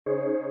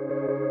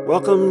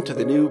Welcome to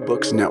the New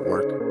Books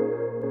Network.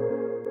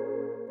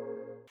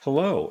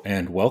 Hello,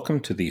 and welcome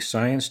to the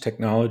Science,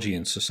 Technology,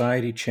 and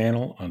Society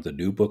channel on the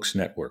New Books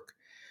Network.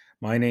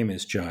 My name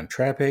is John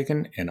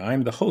Traphagen, and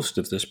I'm the host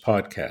of this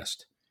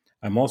podcast.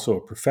 I'm also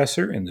a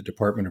professor in the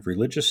Department of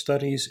Religious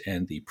Studies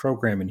and the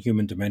Program in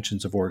Human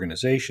Dimensions of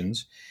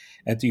Organizations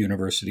at the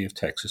University of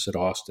Texas at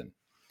Austin.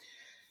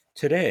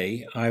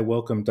 Today, I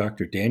welcome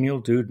Dr.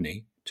 Daniel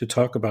Deudney to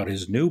talk about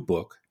his new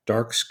book,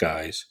 Dark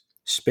Skies: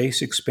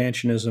 Space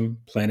Expansionism,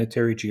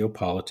 Planetary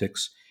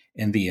Geopolitics,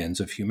 and the Ends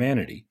of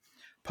Humanity,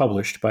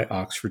 published by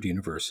Oxford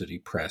University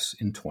Press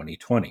in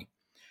 2020.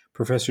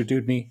 Professor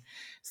Deudney,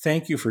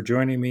 thank you for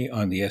joining me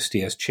on the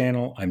STS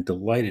channel. I'm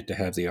delighted to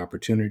have the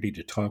opportunity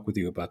to talk with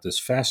you about this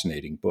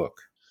fascinating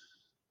book.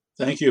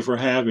 Thank you for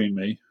having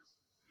me.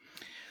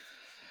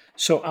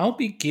 So I'll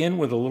begin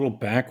with a little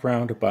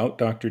background about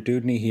Dr.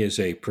 Deudney. He is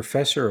a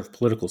professor of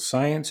political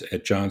science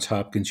at Johns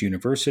Hopkins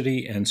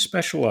University and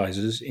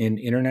specializes in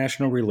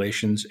international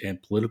relations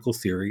and political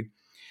theory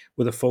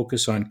with a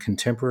focus on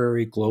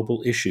contemporary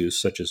global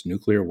issues such as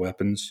nuclear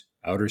weapons,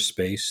 outer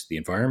space, the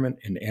environment,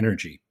 and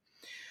energy.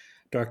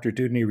 Dr.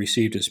 Deudney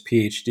received his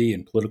PhD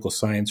in political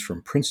science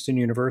from Princeton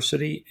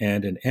University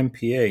and an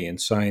MPA in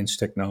science,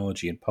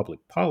 technology, and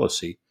public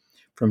policy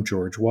from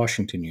George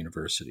Washington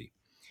University.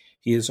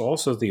 He is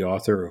also the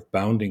author of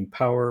Bounding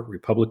Power,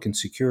 Republican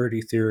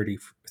Security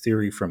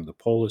Theory from the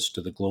Polis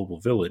to the Global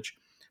Village,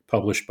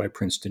 published by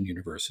Princeton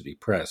University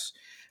Press,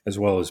 as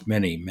well as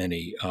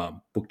many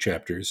book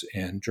chapters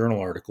and journal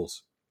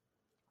articles.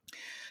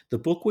 The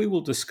book we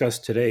will discuss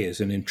today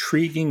is an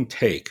intriguing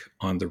take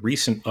on the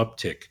recent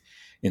uptick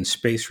in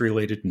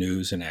space-related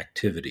news and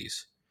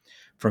activities.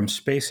 From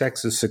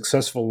SpaceX's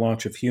successful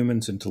launch of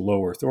humans into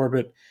low Earth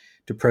orbit,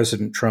 to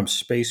President Trump's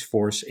Space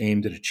Force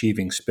aimed at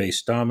achieving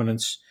space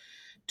dominance,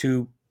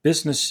 to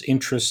business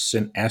interests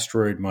in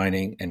asteroid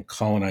mining and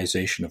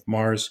colonization of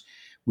Mars,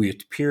 we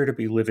appear to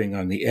be living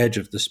on the edge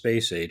of the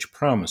space age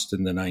promised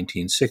in the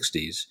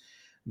 1960s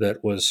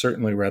that was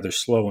certainly rather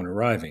slow in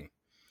arriving.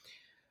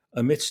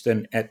 Amidst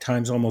an at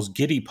times almost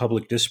giddy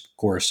public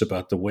discourse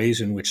about the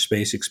ways in which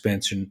space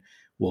expansion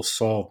will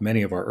solve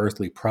many of our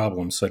earthly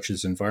problems, such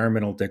as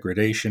environmental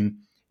degradation,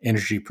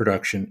 energy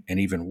production, and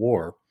even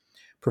war,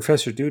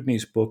 Professor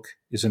Deudney's book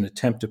is an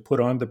attempt to put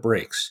on the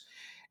brakes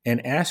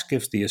and ask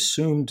if the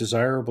assumed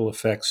desirable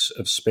effects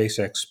of space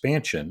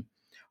expansion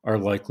are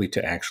likely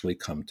to actually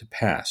come to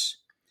pass.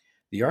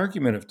 The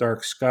argument of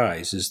Dark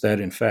Skies is that,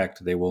 in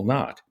fact, they will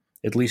not,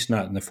 at least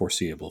not in the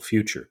foreseeable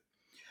future.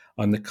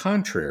 On the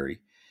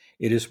contrary,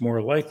 it is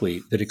more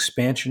likely that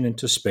expansion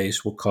into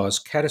space will cause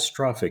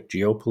catastrophic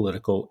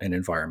geopolitical and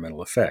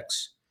environmental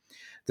effects,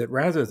 that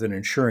rather than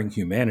ensuring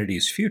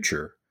humanity's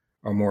future,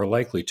 are more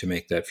likely to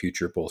make that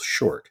future both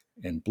short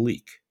and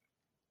bleak.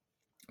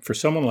 For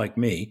someone like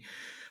me,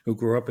 who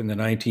grew up in the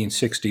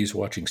 1960s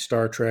watching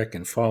Star Trek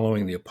and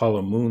following the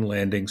Apollo moon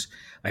landings,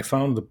 I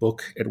found the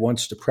book at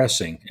once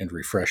depressing and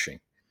refreshing.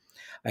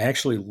 I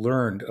actually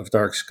learned of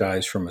Dark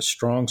Skies from a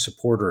strong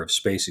supporter of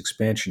space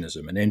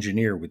expansionism, an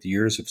engineer with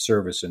years of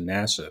service in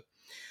NASA,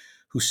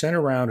 who sent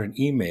around an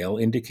email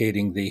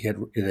indicating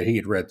that he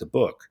had read the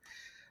book,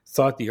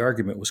 thought the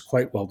argument was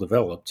quite well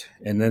developed,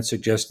 and then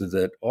suggested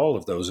that all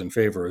of those in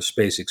favor of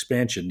space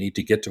expansion need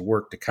to get to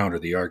work to counter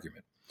the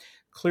argument.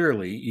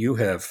 Clearly, you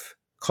have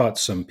caught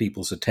some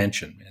people's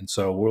attention, and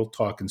so we'll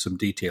talk in some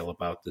detail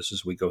about this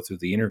as we go through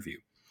the interview.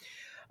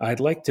 I'd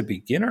like to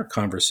begin our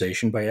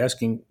conversation by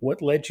asking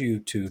what led you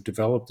to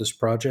develop this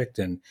project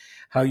and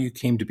how you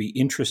came to be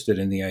interested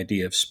in the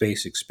idea of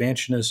space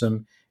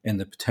expansionism and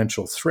the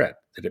potential threat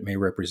that it may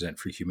represent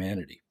for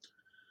humanity.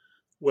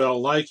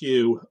 Well, like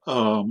you,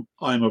 I'm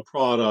a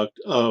product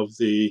of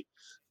the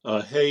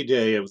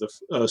heyday of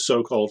the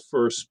so-called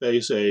first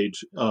space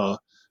age,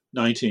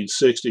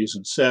 1960s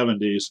and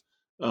 70s.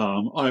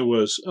 I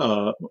was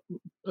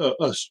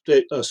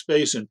a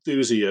space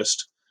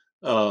enthusiast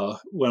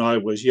when I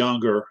was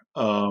younger,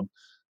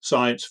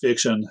 science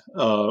fiction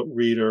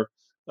reader.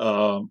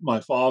 My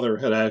father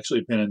had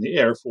actually been in the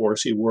Air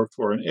Force. He worked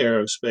for an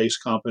aerospace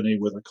company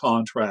with a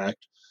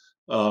contract.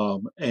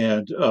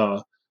 And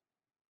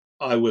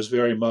I was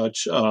very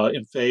much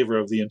in favor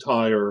of the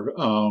entire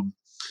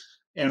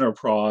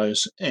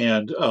enterprise.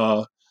 And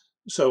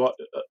so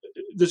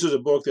this is a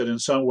book that in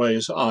some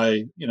ways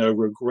I,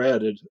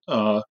 regretted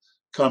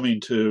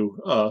coming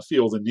to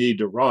feel the need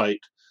to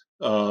write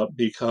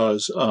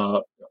because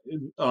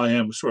I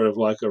am sort of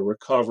like a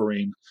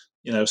recovering,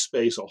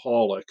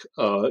 spaceaholic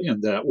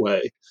in that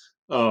way.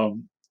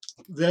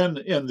 Then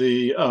in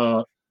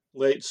the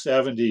late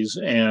 70s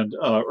and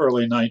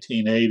early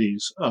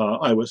 1980s,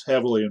 I was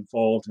heavily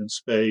involved in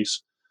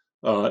space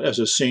as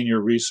a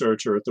senior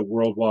researcher at the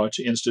World Watch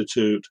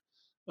Institute.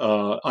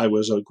 I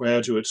was a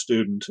graduate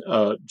student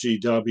at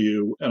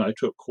GW, and I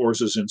took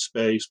courses in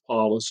space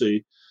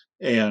policy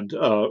and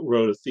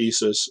wrote a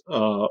thesis,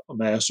 a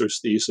master's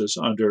thesis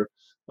under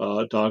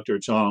Dr.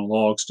 John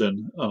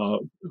Logsdon,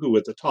 who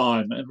at the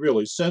time and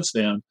really since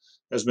then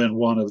has been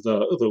one of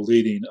the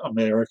leading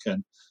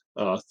American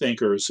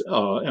thinkers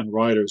and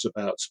writers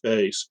about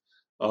space.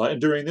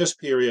 And during this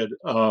period,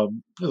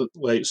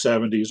 late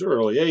 70s,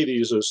 early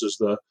 80s, this is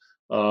the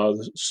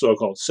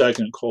so-called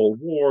Second Cold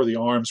War, the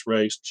arms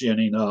race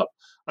ginning up.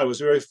 I was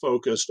very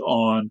focused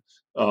on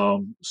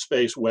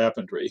space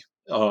weaponry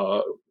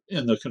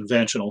in the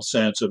conventional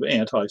sense of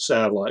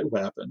anti-satellite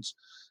weapons.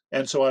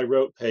 And so I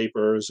wrote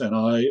papers and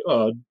I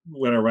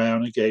went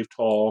around and gave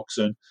talks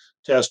and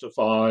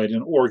testified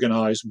and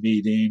organized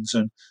meetings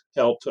and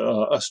helped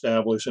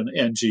establish an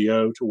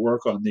NGO to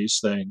work on these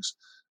things.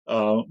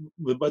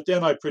 But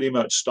then I pretty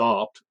much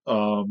stopped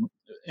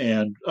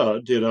and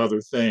did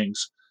other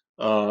things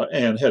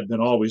and had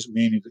been always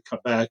meaning to come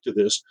back to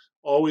this,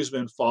 always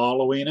been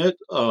following it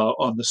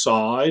on the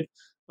side.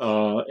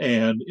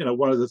 And,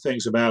 one of the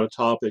things about a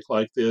topic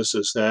like this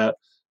is that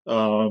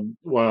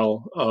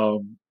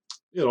while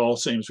it all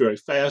seems very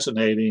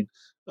fascinating,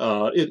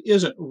 it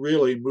isn't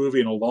really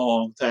moving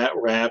along that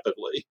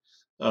rapidly.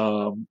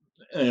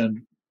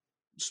 And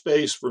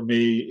space for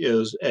me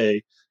is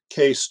a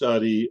case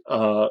study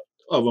of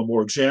a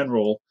more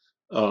general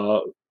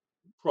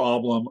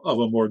problem, of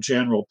a more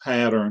general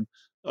pattern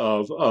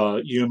of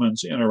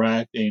humans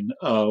interacting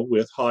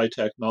with high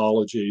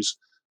technologies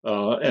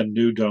and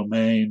new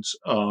domains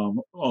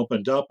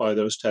opened up by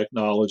those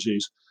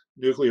technologies,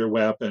 nuclear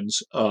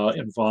weapons,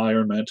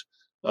 environment.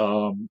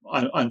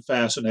 I'm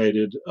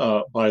fascinated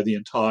by the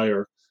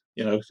entire,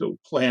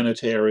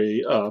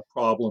 planetary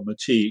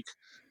problematique.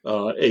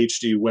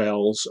 H.G.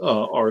 Wells,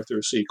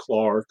 Arthur C.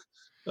 Clarke,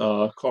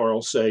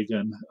 Carl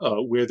Sagan,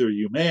 Whither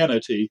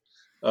Humanity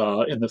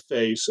in the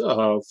face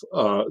of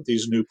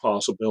these new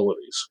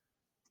possibilities.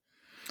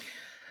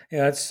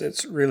 Yeah,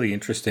 it's really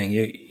interesting.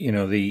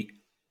 The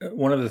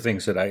one of the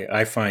things that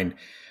I find,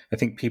 I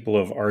think people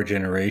of our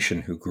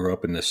generation who grew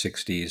up in the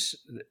 60s,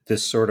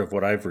 this sort of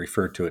what I've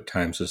referred to at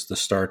times as the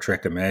Star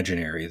Trek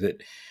imaginary,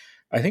 that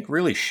I think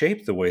really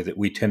shaped the way that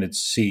we tended to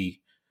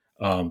see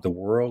the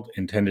world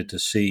and tended to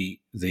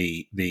see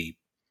the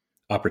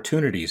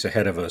opportunities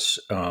ahead of us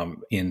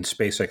in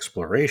space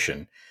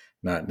exploration,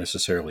 not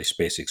necessarily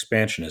space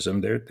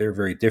expansionism. They're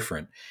very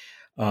different.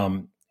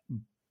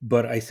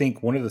 But I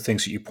think one of the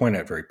things that you point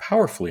out very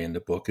powerfully in the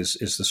book is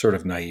the sort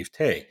of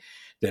naivete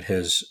that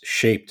has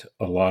shaped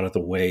a lot of the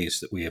ways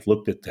that we have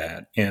looked at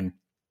that. And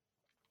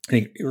I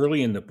think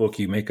early in the book,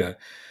 you make a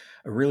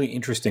really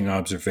interesting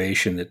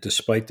observation that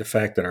despite the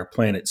fact that our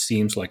planet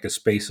seems like a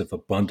space of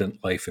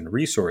abundant life and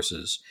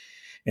resources,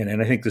 and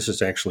I think this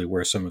is actually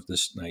where some of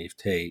this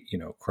naivete,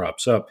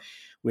 crops up.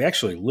 We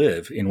actually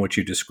live in what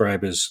you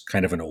describe as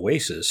kind of an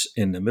oasis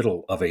in the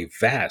middle of a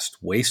vast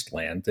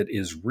wasteland that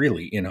is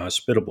really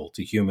inhospitable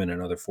to human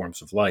and other forms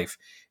of life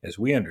as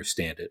we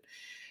understand it.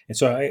 And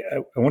so I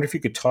wonder if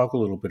you could talk a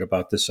little bit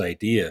about this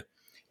idea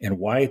and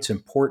why it's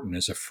important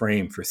as a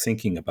frame for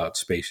thinking about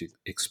space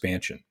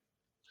expansion.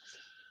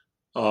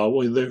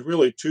 Well, there's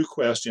really two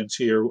questions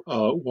here.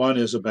 One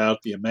is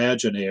about the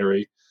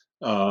imaginary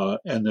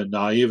and the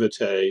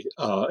naivete,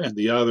 and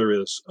the other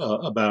is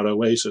about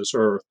Oasis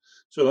Earth.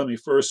 So let me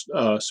first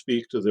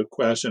speak to the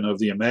question of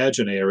the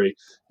imaginary,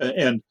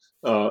 and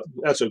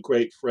that's a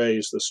great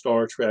phrase, the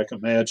Star Trek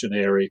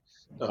imaginary,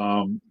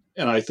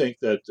 and I think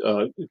that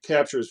it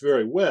captures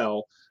very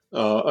well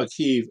a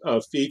key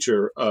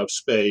feature of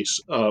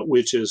space,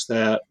 which is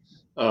that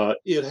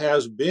it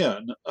has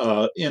been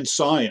in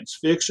science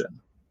fiction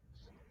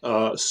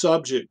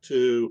subject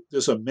to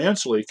this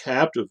immensely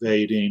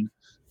captivating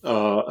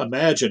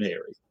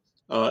imaginary.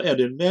 And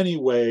in many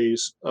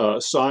ways,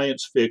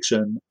 science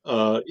fiction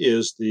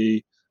is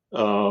the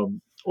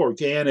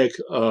organic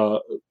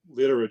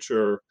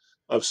literature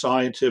of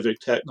scientific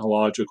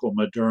technological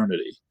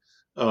modernity.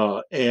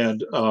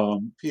 And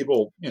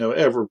people,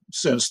 ever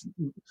since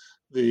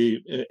the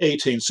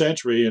 18th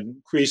century and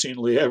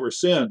increasingly ever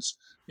since,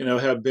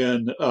 have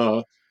been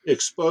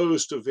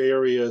exposed to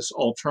various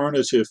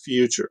alternative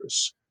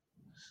futures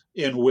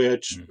in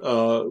which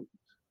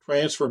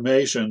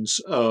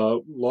transformations,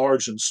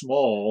 large and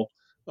small,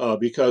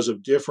 because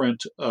of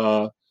different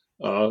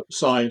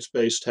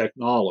science-based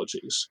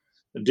technologies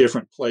and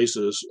different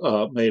places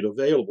made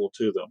available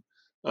to them.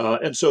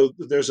 And so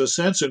there's a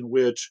sense in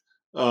which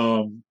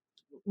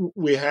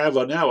we have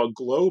now a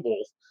global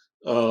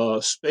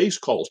space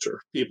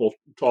culture. People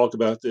talk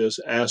about this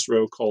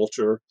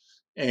astroculture,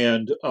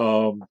 and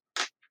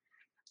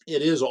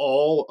it is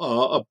all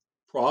a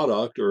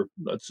product, or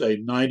let's say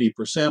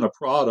 90% a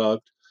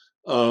product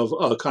of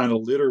a kind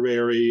of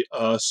literary,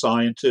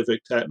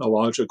 scientific,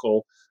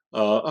 technological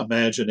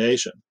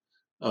imagination.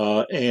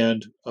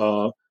 And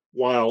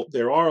while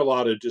there are a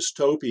lot of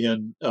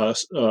dystopian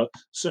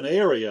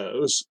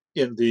scenarios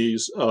in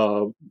these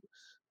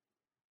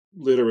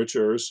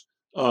literatures,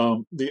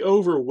 the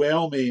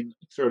overwhelming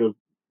sort of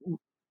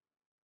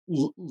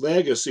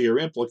legacy or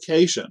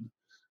implication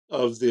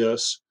of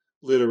this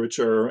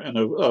literature and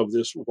of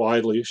this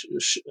widely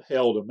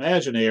held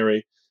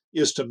imaginary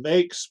is to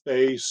make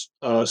space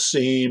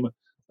seem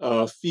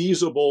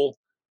feasible,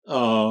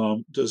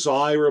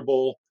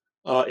 desirable,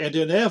 and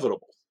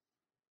inevitable.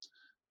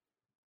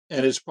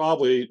 and it's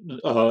probably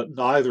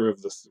neither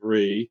of the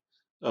three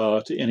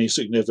to any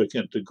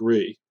significant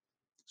degree.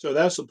 So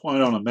that's the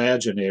point on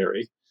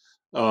imaginary.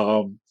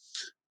 Um,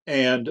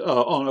 and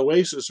on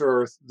Oasis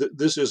Earth,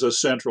 this is a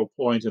central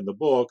point in the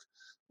book.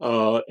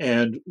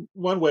 And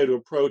one way to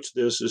approach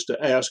this is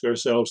to ask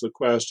ourselves the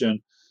question,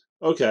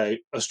 okay,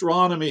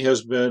 astronomy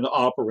has been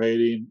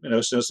operating,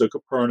 since the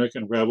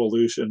Copernican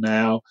revolution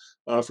now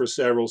for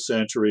several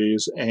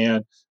centuries,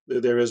 and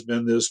there has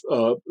been this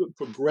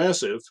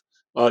progressive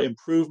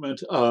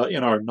improvement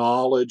in our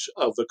knowledge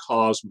of the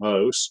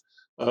cosmos,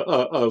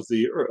 of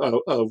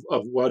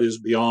what is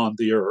beyond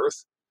the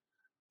Earth.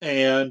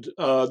 And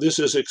this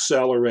is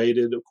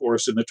accelerated, of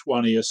course, in the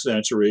 20th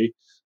century.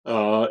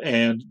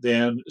 And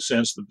then,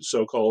 since the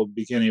so called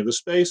beginning of the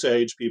space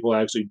age, people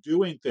actually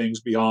doing things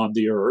beyond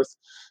the Earth.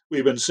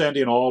 We've been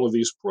sending all of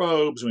these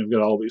probes, we've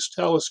got all these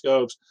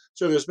telescopes.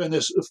 So there's been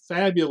this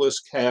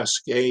fabulous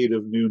cascade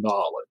of new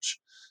knowledge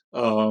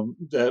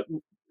that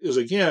is,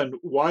 again,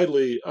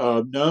 widely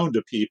known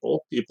to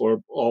people. People are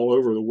all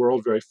over the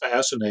world very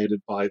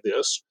fascinated by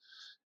this.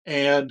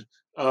 And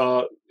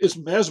it's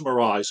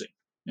mesmerizing.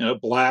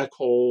 Black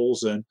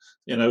holes and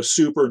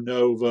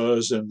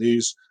supernovas and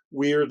these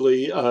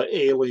weirdly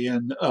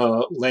alien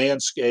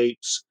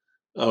landscapes.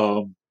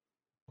 And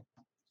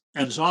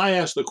so I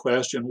asked the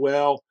question,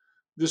 well,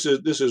 this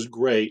is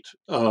great,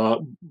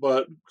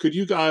 but could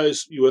you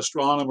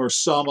astronomers,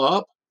 sum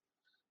up,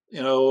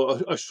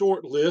 a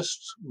short list,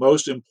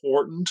 most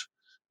important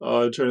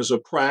in terms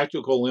of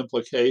practical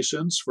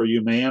implications for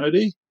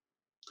humanity?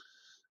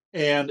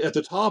 And at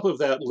the top of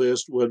that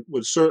list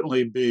would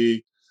certainly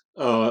be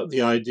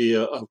the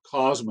idea of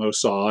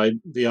cosmocide,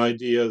 the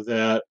idea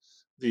that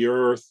the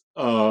Earth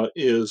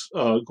is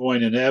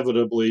going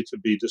inevitably to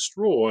be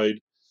destroyed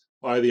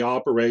by the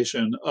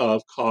operation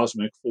of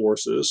cosmic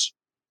forces.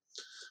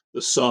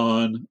 The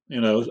sun,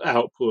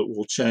 output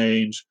will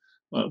change,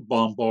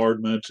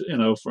 bombardment,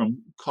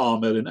 from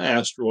comet and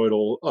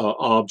asteroidal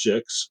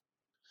objects.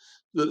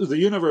 The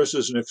universe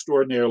is an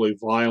extraordinarily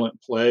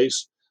violent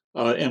place,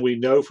 and we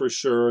know for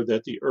sure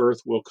that the Earth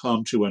will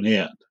come to an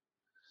end.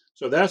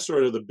 So that's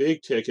sort of the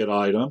big ticket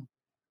item.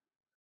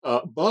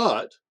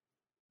 But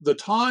the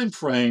time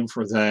frame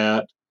for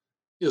that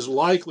is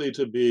likely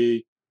to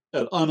be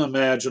an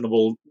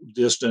unimaginable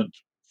distant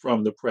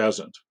from the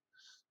present.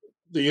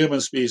 The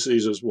human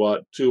species is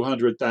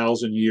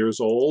 200,000 years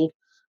old.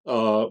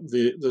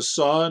 The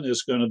sun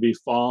is going to be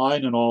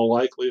fine in all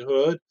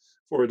likelihood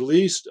for at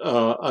least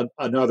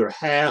another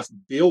 500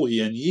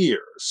 million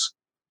years.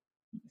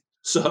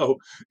 So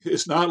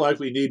it's not like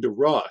we need to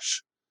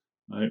rush,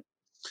 right?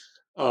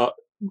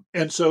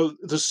 And so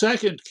the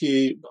second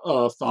key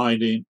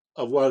finding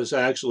of what has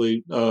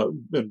actually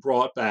been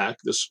brought back,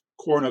 this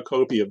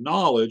cornucopia of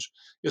knowledge,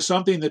 is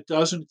something that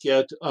doesn't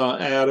get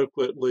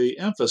adequately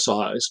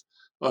emphasized.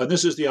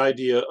 This is the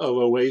idea of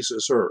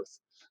Oasis Earth,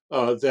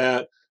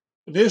 that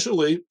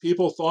initially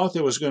people thought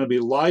there was going to be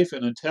life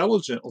and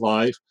intelligent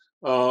life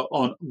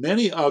on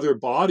many other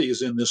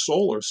bodies in the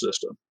solar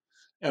system.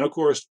 And of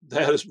course,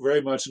 that is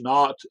very much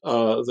not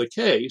the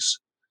case.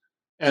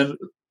 And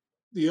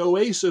the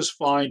Oasis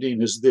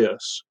finding is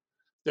this,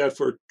 that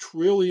for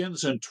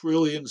trillions and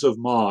trillions of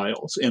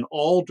miles in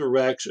all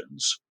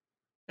directions,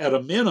 at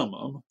a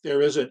minimum,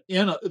 there is an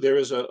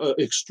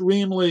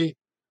extremely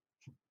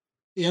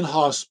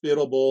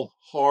inhospitable,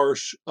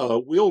 harsh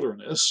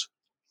wilderness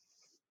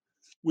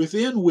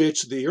within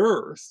which the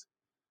Earth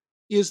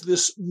is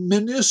this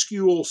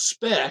minuscule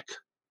speck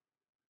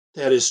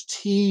that is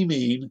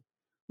teeming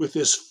with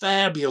this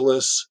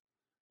fabulous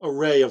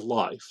array of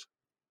life.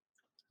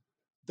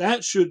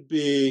 That should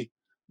be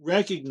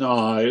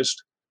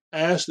recognized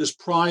as this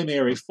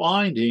primary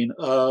finding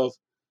of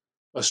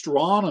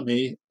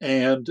astronomy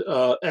and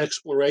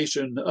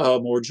exploration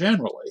more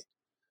generally.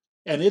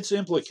 And its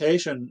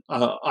implication,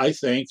 I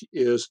think,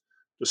 is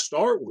to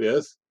start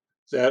with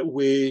that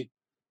we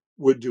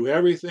would do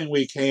everything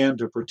we can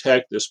to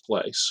protect this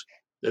place,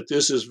 that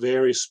this is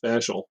very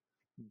special.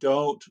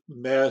 Don't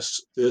mess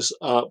this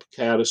up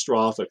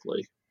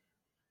catastrophically.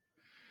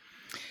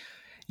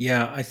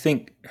 Yeah, I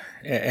think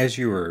as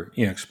you were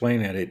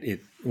explaining that,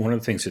 it one of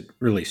the things that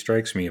really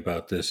strikes me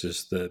about this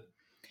is the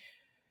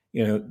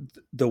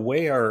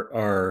way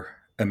our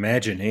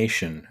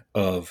imagination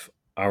of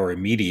our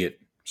immediate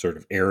sort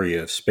of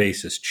area of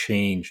space has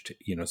changed.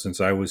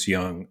 Since I was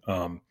young,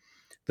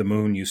 the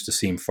moon used to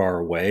seem far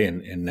away,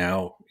 and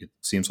now it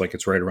seems like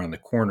it's right around the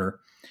corner.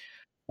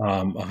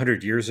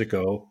 100 years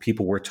ago,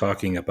 people were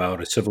talking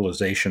about a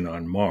civilization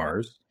on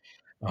Mars.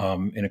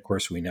 And of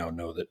course, we now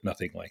know that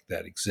nothing like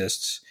that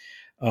exists.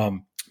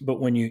 But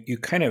when you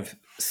kind of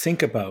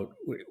think about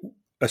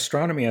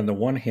astronomy, on the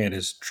one hand,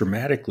 has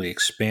dramatically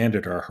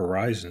expanded our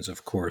horizons,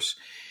 of course,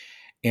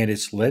 and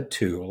it's led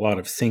to a lot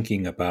of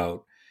thinking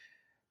about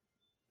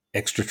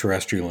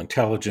extraterrestrial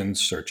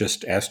intelligence, or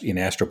just in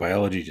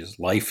astrobiology, just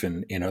life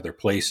in other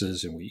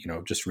places. And we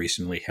just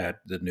recently had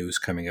the news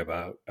coming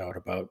out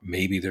about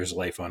maybe there's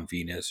life on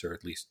Venus, or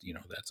at least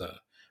that's a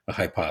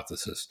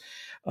hypothesis.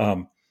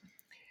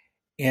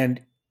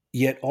 And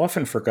yet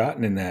often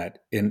forgotten in that,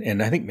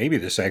 and I think maybe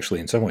this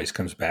actually in some ways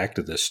comes back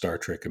to this Star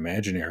Trek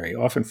imaginary,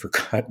 often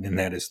forgotten in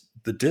that is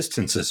the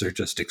distances are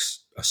just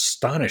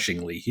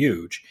astonishingly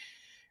huge,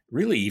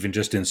 really even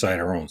just inside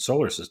our own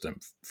solar system,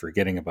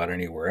 forgetting about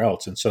anywhere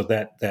else. And so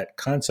that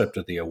concept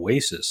of the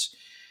oasis,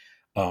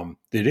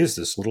 it is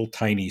this little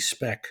tiny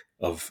speck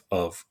of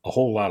a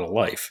whole lot of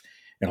life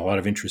and a lot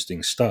of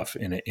interesting stuff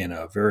in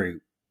a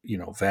very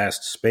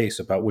vast space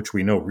about which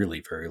we know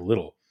really very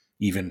little,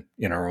 even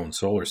in our own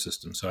solar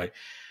system. So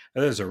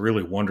that is a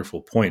really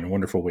wonderful point, a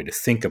wonderful way to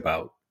think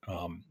about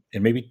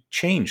and maybe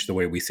change the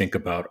way we think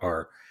about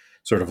our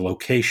sort of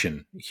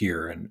location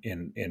here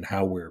and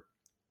how we're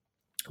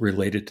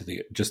related to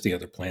the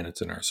other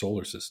planets in our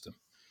solar system.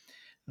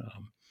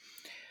 Um,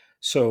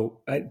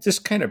 this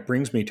kind of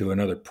brings me to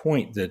another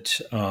point that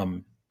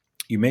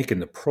you make in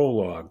the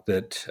prologue,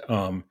 that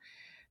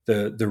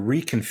the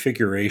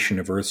reconfiguration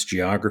of Earth's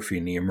geography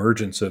and the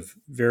emergence of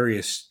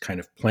various kind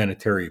of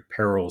planetary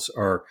perils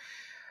are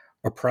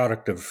a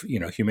product of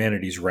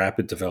humanity's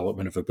rapid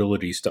development of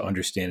abilities to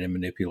understand and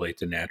manipulate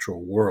the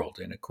natural world.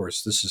 And of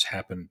course, this has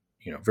happened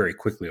very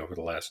quickly over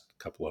the last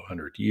couple of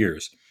 100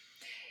 years.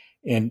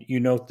 And you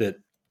note that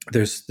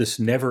there's this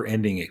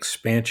never-ending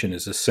expansion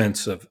as a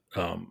sense of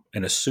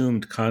an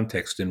assumed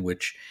context in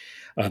which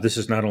this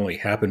has not only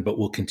happened but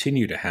will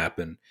continue to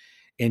happen,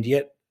 and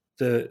yet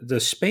the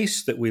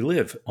space that we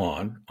live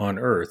on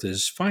Earth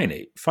is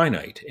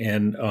finite,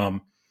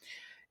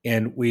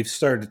 and we've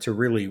started to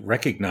really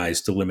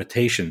recognize the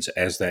limitations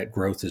as that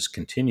growth has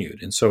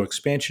continued. And so,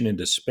 expansion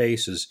into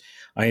space, as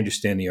I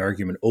understand the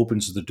argument,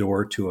 opens the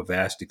door to a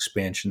vast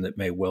expansion that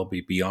may well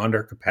be beyond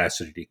our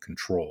capacity to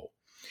control.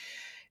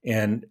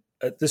 And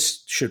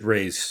this should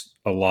raise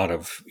a lot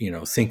of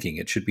thinking.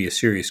 It should be a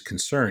serious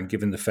concern,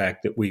 given the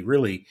fact that we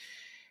really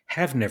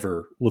have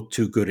never looked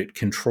too good at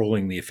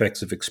controlling the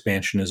effects of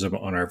expansionism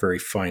on our very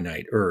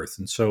finite Earth.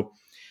 And so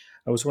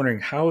I was wondering,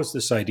 how is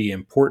this idea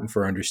important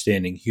for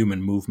understanding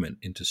human movement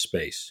into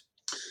space?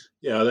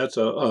 Yeah, that's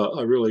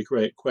a really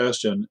great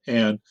question.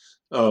 And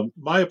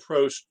my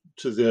approach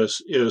to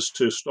this is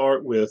to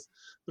start with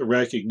the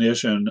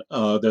recognition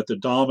that the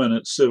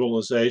dominant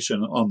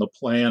civilization on the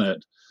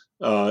planet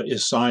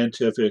is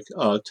scientific,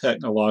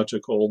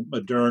 technological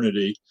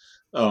modernity.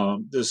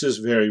 This is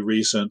very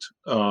recent.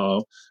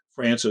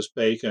 Francis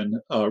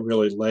Bacon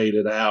really laid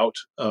it out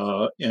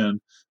in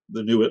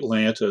The New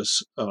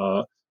Atlantis.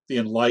 The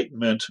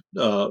Enlightenment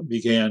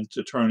began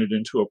to turn it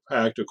into a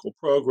practical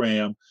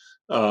program.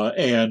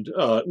 And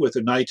with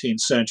the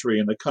 19th century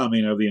and the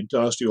coming of the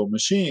industrial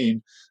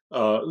machine,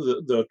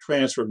 the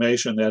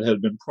transformation that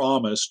had been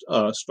promised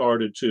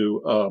started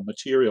to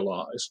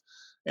materialize.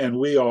 And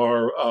we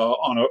are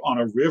on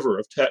a river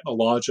of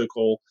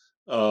technological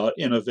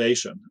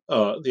innovation.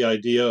 The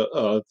idea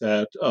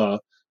that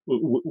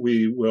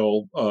we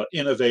will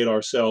innovate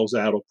ourselves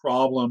out of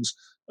problems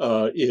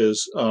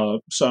is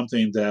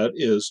something that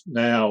is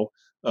now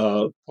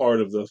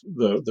part of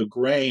the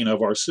grain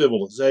of our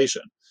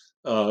civilization.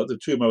 The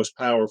two most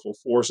powerful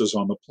forces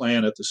on the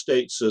planet, the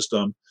state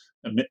system,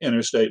 and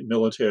interstate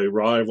military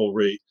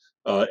rivalry,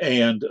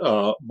 and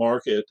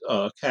market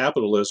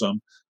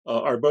capitalism,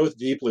 are both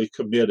deeply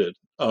committed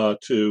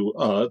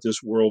to this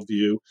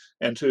worldview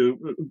and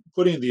to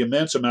putting the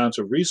immense amounts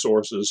of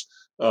resources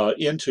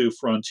into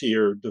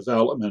frontier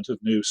development of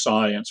new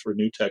science for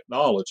new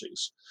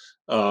technologies.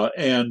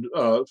 And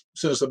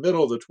since the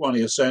middle of the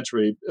 20th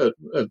century,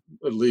 at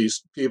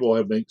least, people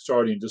have been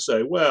starting to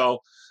say,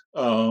 well,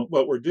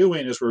 what we're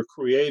doing is we're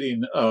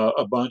creating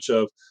a bunch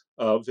of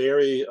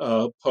very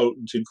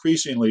potent,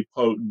 increasingly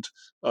potent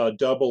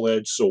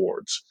double-edged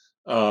swords.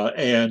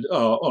 And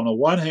on the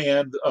one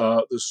hand,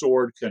 the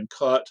sword can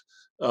cut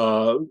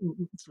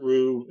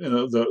through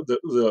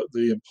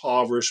the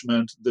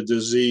impoverishment, the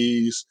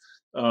disease,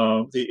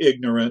 the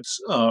ignorance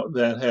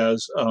that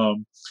has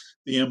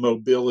the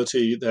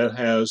immobility that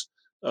has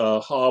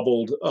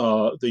hobbled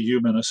the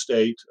human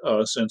estate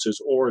since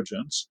its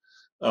origins.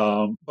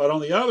 But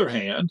on the other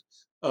hand,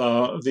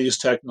 these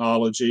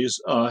technologies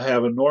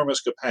have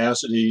enormous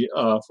capacity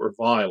for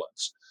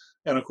violence.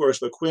 And of course,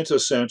 the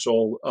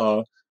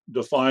quintessential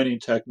defining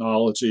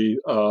technology,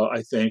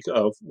 I think,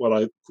 of what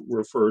I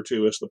refer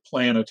to as the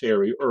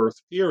planetary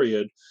Earth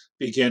period,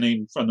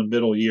 beginning from the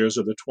middle years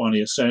of the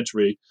 20th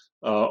century,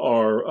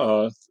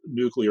 are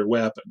nuclear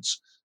weapons.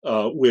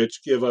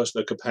 Which give us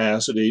the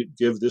capacity,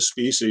 give this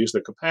species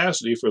the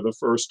capacity for the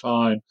first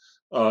time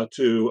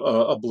to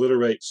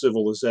obliterate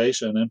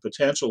civilization and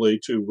potentially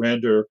to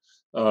render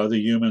the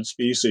human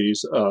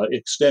species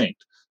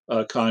extinct,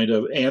 a kind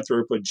of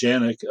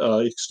anthropogenic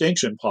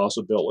extinction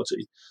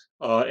possibility.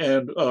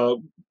 And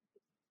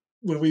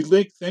when we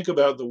think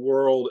about the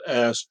world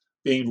as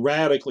being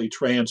radically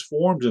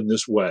transformed in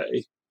this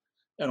way,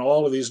 and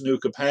all of these new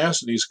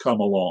capacities come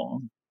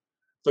along,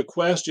 the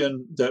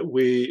question that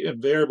we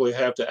invariably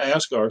have to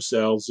ask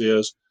ourselves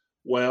is,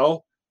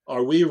 well,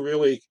 are we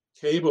really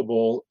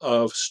capable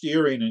of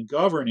steering and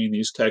governing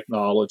these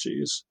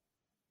technologies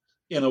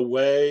in a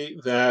way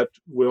that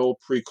will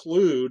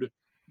preclude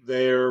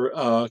their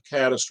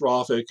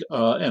catastrophic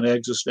and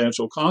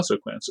existential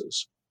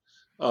consequences.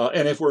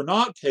 And if we're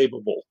not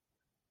capable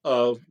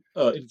of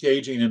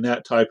engaging in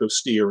that type of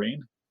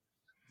steering,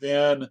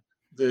 then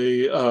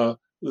the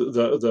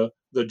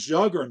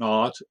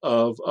juggernaut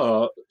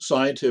of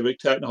scientific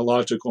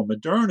technological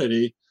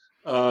modernity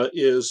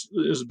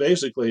is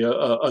basically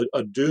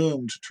a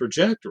doomed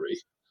trajectory.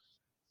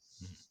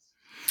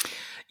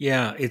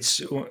 Yeah, it's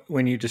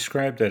when you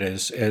describe that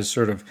as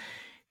sort of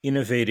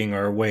innovating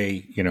our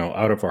way,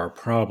 out of our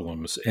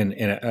problems. And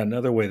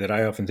another way that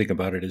I often think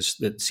about it is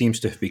that seems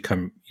to have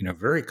become,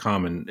 very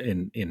common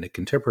in the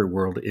contemporary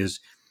world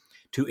is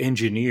to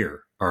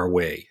engineer our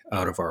way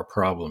out of our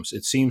problems.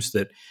 It seems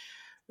that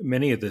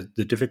many of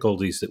the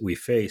difficulties that we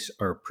face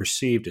are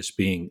perceived as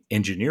being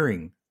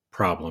engineering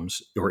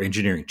problems or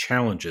engineering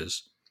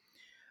challenges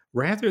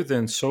rather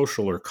than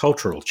social or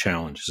cultural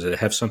challenges that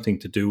have something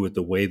to do with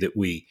the way that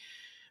we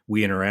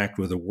interact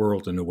with the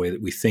world and the way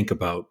that we think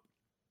about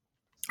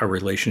our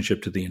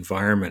relationship to the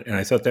environment. And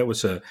I thought that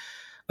was a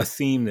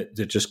theme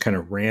that just kind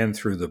of ran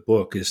through the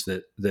book is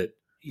that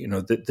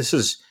this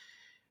is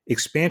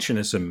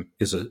expansionism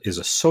is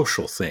a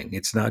social thing.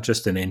 It's not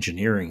just an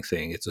engineering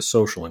thing. It's a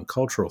social and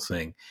cultural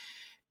thing.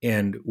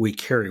 And we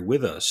carry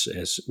with us,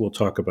 as we'll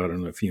talk about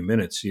in a few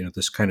minutes,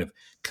 this kind of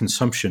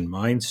consumption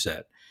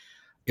mindset.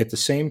 At the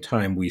same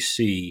time, we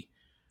see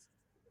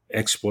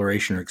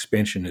exploration or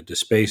expansion into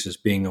space as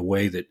being a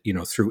way that,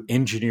 through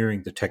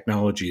engineering the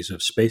technologies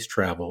of space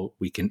travel,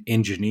 we can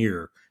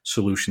engineer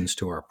solutions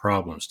to our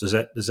problems. Does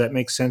that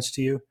make sense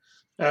to you?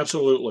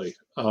 Absolutely.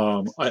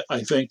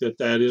 I think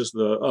that is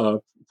the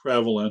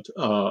prevalent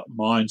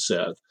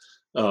mindset,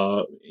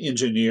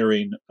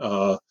 engineering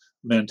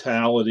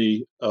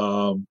mentality.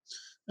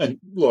 And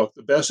look,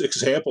 the best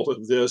example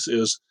of this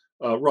is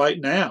right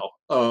now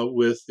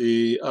with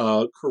the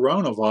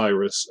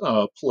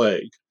coronavirus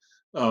plague.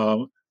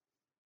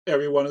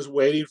 Everyone is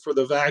waiting for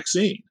the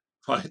vaccine.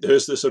 Right?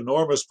 There's this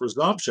enormous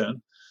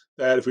presumption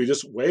that if we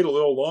just wait a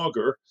little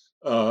longer,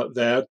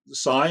 that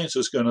science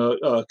is going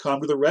to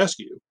come to the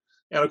rescue.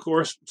 And of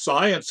course,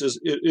 science is,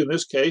 in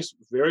this case,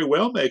 very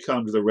well may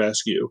come to the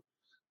rescue.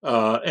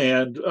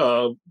 And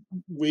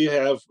we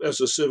have, as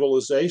a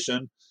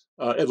civilization,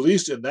 at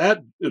least in that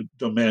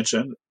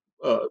dimension,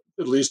 at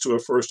least to a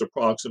first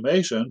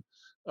approximation,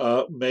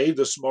 made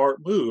the smart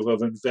move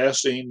of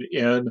investing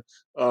in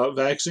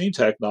vaccine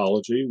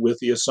technology with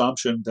the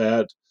assumption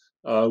that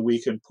we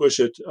can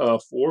push it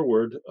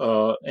forward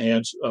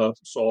and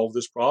solve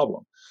this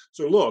problem.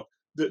 So, look,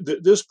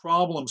 this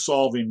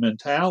problem-solving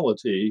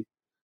mentality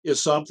is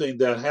something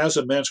that has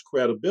immense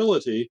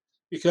credibility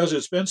because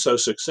it's been so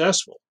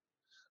successful.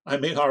 I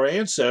mean, our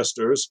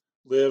ancestors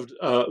lived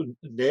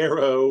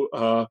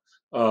narrow,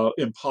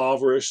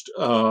 impoverished,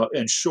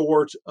 and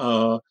short,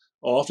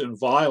 often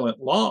violent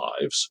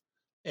lives.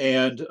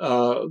 And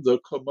the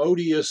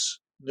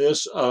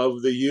commodiousness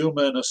of the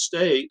human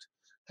estate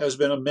has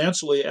been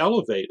immensely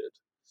elevated.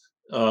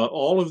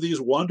 All of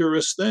these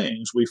wondrous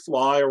things. We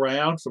fly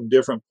around from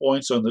different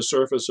points on the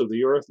surface of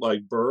the earth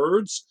like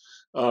birds.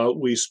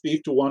 We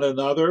speak to one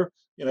another,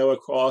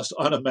 across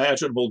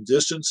unimaginable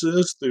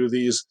distances through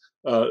these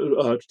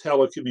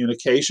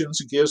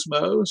telecommunications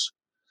gizmos.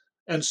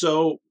 And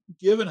so,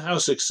 given how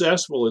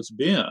successful it's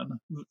been,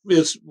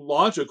 it's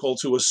logical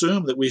to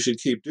assume that we should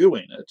keep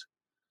doing it,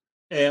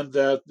 and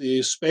that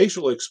the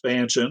spatial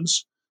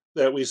expansions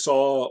that we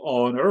saw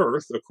on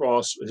Earth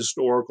across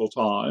historical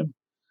time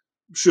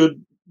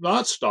should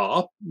not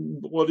stop.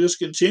 We'll just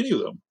continue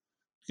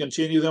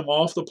them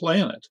off the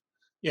planet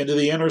into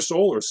the inner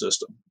solar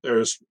system.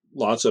 There's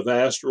lots of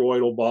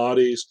asteroidal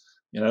bodies.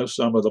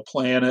 Some of the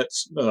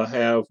planets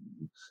have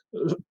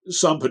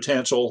some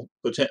potential,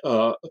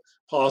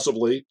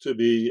 possibly, to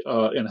be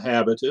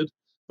inhabited,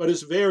 but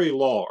it's very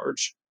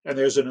large, and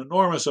there's an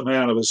enormous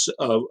amount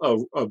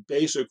of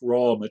basic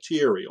raw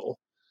material.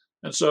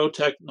 And so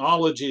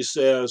technology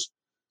says,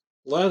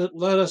 let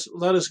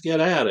us get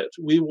at it.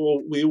 We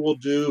will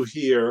do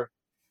here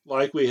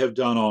like we have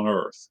done on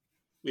Earth.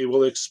 We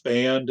will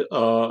expand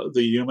the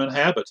human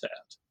habitat.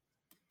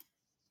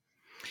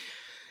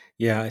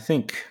 Yeah, I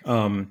think,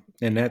 and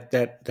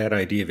that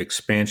idea of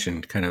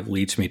expansion kind of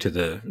leads me to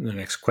the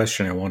next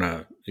question I want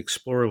to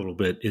explore a little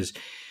bit. Is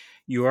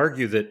you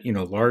argue that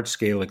large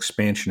scale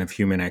expansion of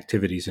human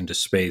activities into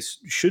space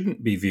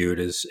shouldn't be viewed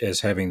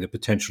as having the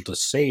potential to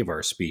save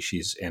our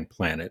species and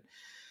planet,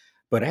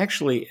 but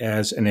actually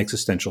as an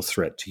existential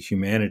threat to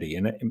humanity.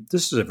 And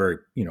this is a very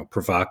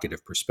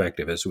provocative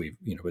perspective, as we've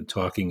been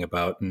talking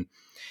about. And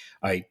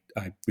I'd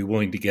be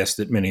willing to guess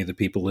that many of the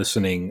people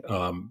listening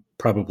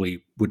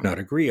probably would not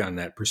agree on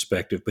that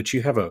perspective. But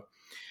you have a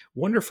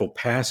wonderful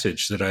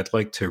passage that I'd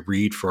like to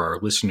read for our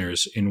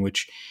listeners in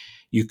which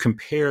you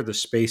compare the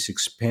space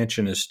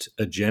expansionist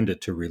agenda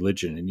to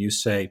religion. And you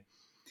say,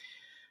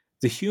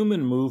 the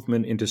human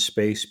movement into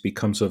space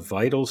becomes a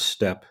vital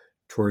step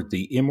toward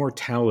the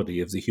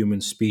immortality of the human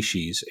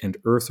species and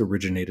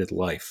Earth-originated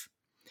life,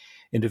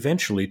 and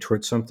eventually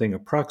toward something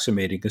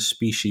approximating a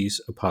species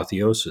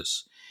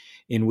apotheosis.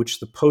 in which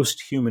the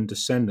post-human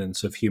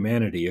descendants of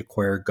humanity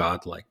acquire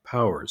godlike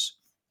powers.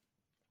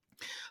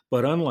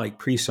 But unlike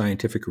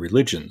pre-scientific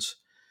religions,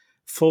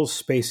 full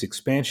space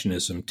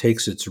expansionism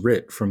takes its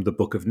writ from the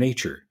book of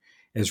nature,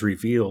 as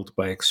revealed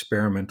by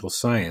experimental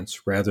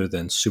science rather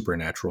than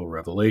supernatural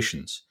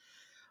revelations.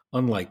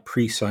 Unlike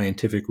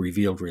pre-scientific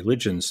revealed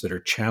religions that are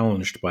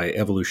challenged by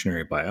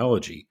evolutionary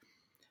biology,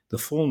 the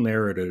full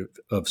narrative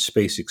of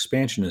space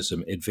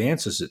expansionism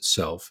advances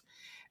itself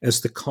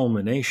as the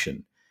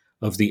culmination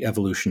of the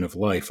evolution of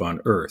life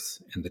on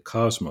Earth and the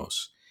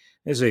cosmos.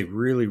 Is a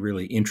really,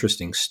 really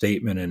interesting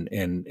statement,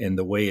 and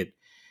the way it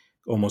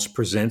almost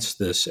presents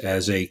this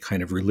as a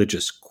kind of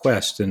religious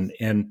quest. And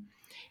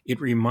it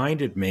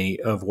reminded me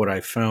of what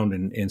I found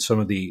in some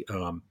of the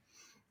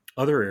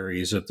other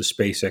areas of the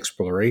space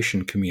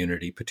exploration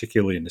community,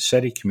 particularly in the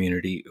SETI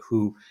community,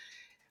 who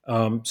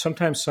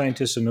sometimes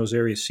scientists in those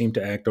areas seem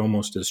to act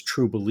almost as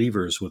true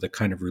believers with a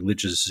kind of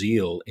religious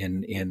zeal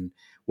in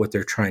what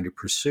they're trying to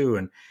pursue.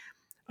 And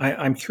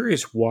I'm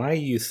curious why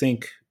you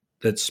think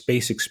that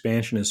space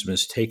expansionism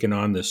has taken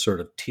on this sort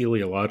of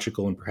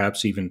teleological and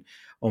perhaps even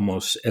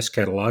almost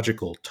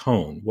eschatological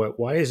tone.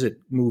 Why has it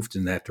moved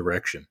in that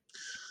direction?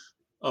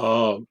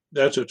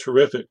 That's a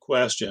terrific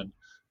question.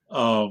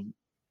 Let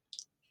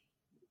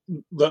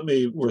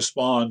me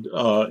respond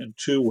in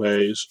two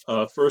ways.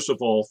 First of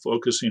all,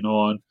 focusing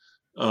on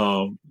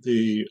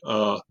the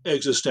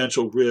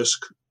existential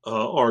risk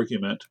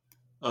argument,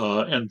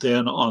 and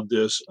then on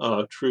this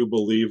true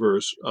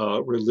believers'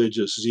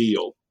 religious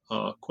zeal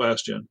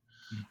question.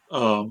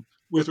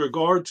 With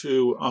regard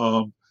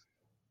to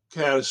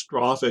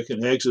catastrophic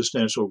and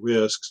existential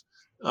risks,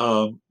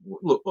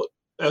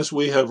 as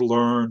we have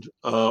learned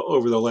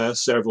over the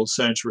last several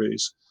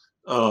centuries,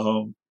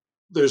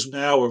 there's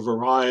now a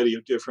variety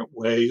of different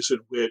ways in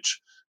which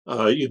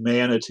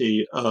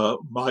humanity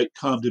might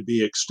come to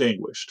be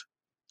extinguished.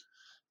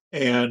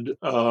 And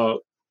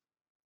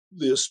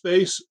the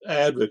space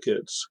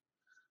advocates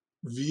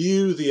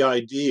view the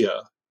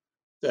idea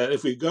that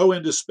if we go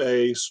into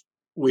space,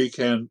 we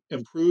can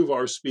improve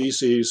our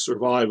species'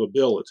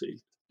 survivability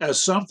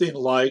as something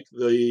like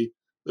the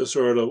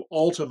sort of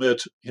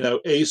ultimate,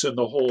 ace in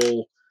the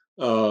hole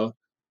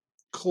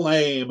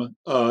claim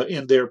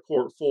in their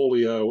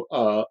portfolio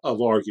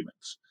of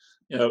arguments.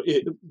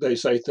 They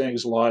say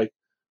things like,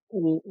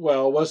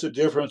 well, what's the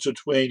difference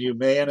between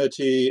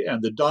humanity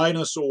and the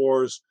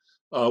dinosaurs?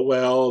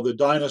 Well, the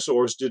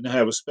dinosaurs didn't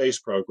have a space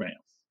program.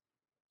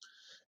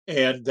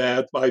 And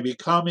that by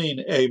becoming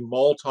a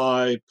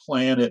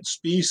multi-planet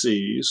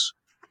species,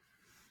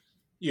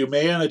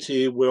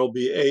 humanity will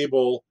be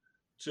able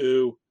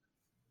to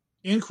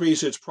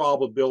increase its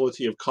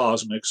probability of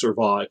cosmic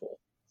survival.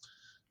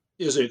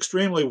 Is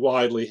extremely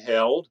widely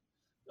held.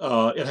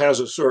 It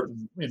has a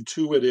certain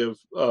intuitive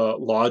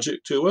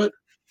logic to it.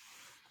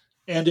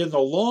 And in the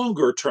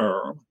longer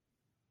term,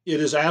 it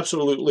is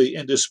absolutely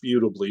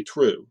indisputably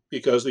true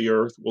because the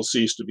Earth will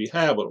cease to be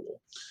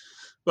habitable.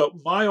 But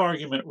my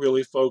argument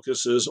really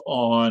focuses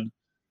on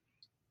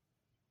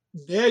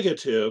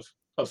negative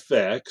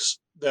effects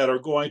that are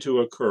going to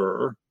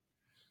occur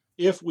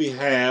if we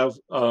have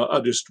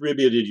a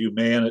distributed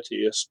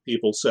humanity, as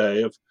people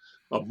say, of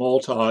a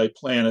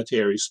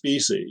multi-planetary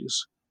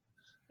species.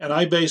 And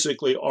I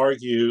basically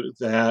argue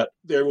that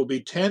there will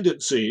be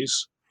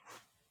tendencies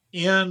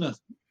in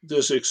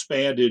this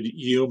expanded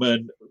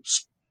human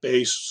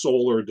space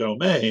solar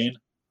domain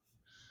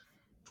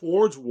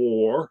towards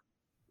war,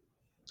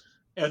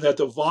 and that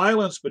the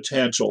violence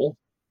potential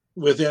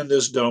within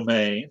this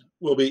domain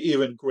will be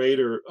even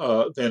greater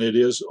than it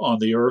is on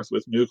the Earth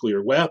with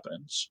nuclear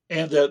weapons,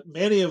 and that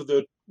many of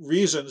the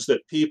reasons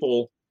that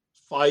people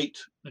fight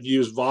and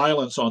use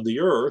violence on the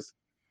Earth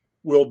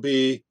will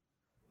be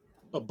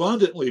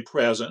abundantly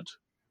present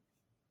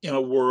in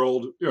a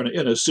world,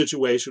 in a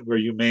situation where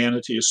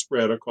humanity is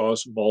spread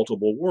across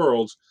multiple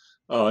worlds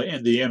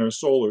in the inner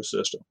solar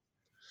system.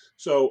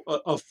 So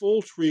a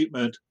full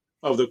treatment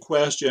of the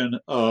question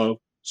of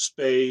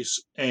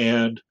space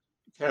and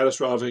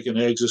catastrophic and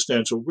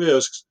existential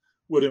risks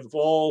would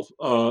involve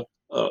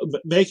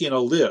making a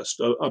list,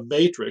 a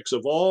matrix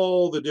of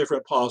all the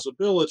different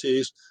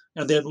possibilities,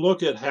 and then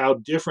look at how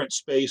different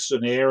space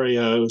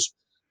scenarios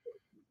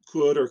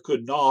could or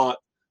could not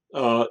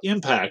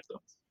impact them.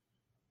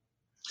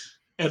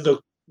 And the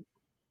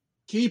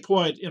key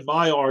point in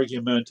my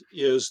argument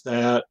is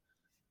that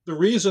the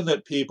reason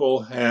that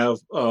people have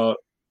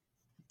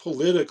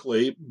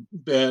politically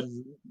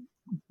been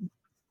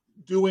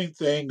doing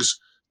things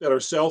that are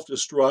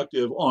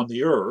self-destructive on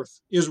the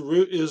Earth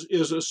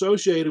is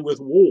associated with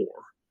war,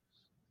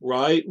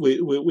 right?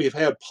 We've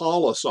had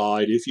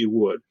policide, if you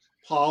would,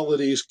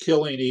 polities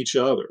killing each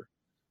other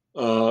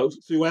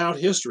throughout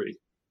history.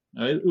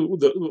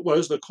 What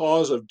is the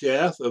cause of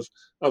death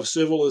of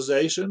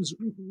civilizations?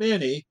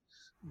 Many,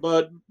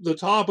 but the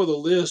top of the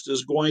list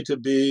is going to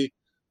be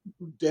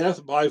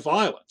death by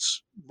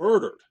violence,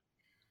 murdered.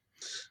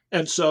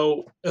 And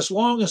so as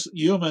long as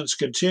humans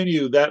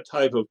continue that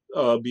type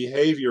of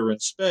behavior in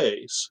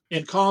space,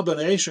 in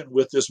combination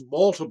with this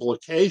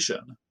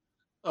multiplication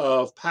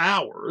of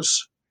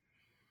powers,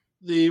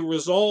 the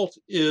result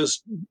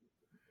is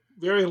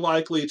very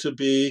likely to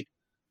be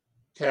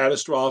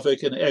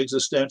catastrophic and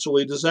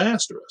existentially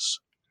disastrous.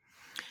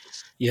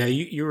 Yeah,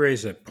 you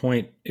raise a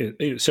point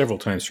several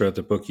times throughout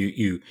the book.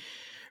 You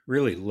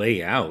really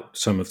lay out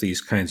some of these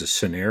kinds of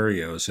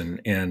scenarios, and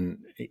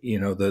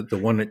the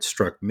one that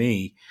struck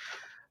me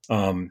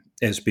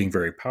as being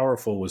very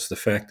powerful was the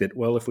fact that,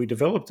 well, if we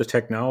develop the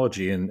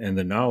technology and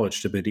the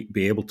knowledge to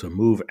be able to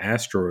move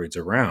asteroids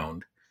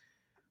around,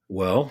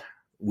 well,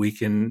 we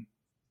can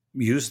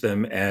use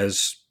them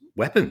as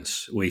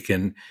weapons. We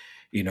can,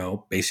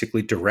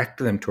 basically direct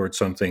them towards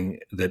something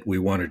that we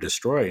want to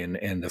destroy.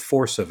 And the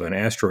force of an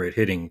asteroid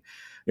hitting,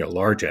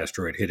 large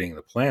asteroid hitting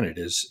the planet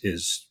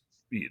is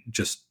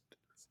just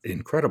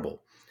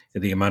incredible.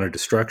 The amount of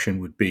destruction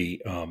would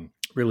be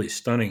really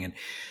stunning. And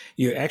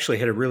you actually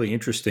had a really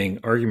interesting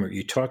argument.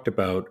 You talked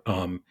about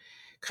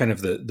kind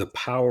of the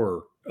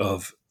power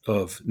of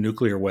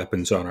nuclear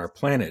weapons on our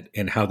planet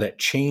and how that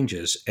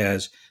changes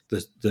as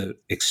the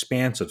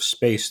expanse of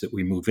space that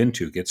we move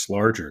into gets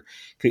larger.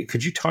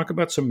 Could you talk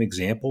about some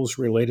examples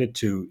related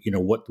to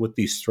what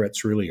these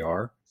threats really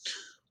are?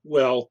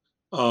 Well,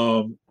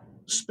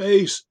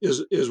 space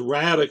is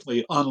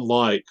radically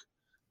unlike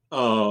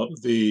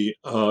the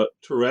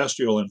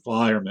terrestrial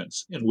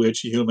environments in which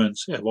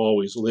humans have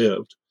always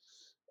lived.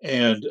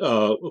 And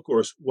of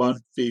course, one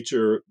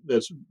feature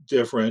that's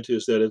different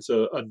is that it's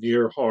a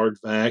near hard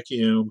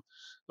vacuum.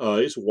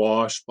 It's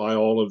washed by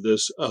all of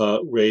this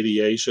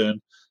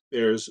radiation.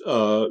 There's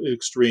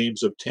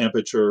extremes of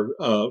temperature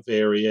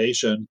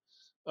variation.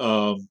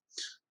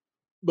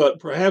 But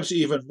perhaps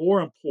even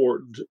more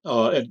important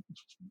and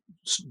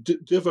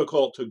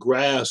difficult to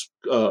grasp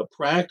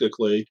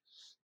practically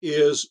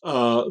is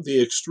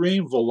the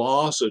extreme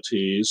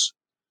velocities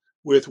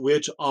with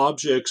which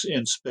objects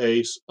in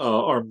space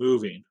are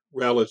moving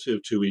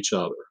relative to each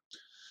other,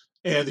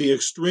 and the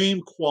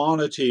extreme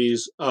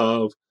quantities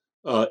of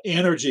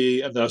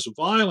energy and thus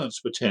violence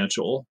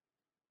potential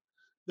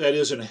that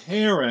is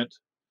inherent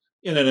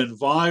in an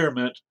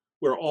environment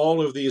where all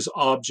of these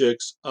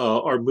objects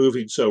are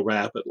moving so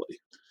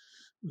rapidly.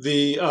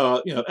 The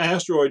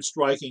asteroid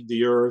striking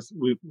the Earth,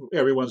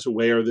 everyone's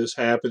aware this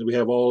happened. We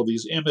have all of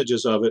these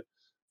images of it.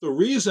 The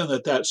reason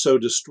that that's so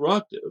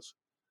destructive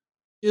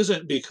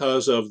isn't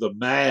because of the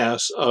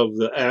mass of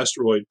the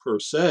asteroid per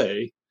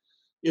se.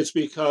 It's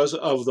because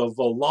of the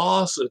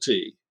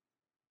velocity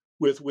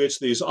with which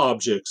these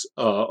objects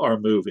are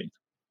moving.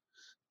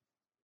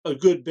 A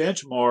good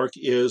benchmark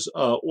is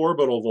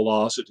orbital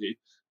velocity.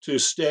 To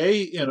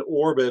stay in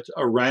orbit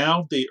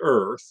around the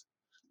Earth,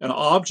 an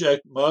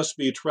object must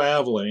be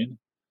traveling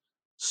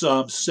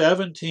some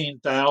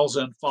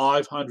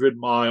 17,500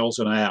 miles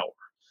an hour.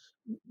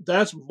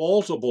 That's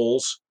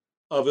multiples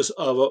of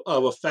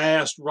a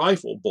fast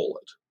rifle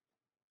bullet.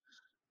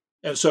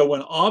 And so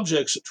when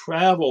objects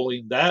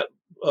traveling that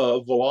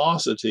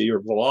velocity,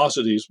 or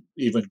velocities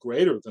even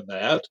greater than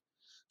that,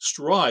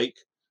 strike,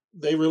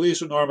 they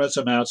release enormous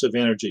amounts of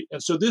energy.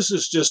 And so this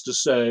is just to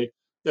say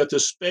that the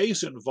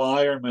space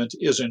environment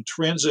is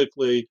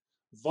intrinsically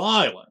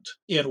violent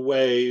in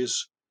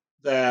ways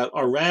that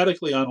are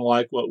radically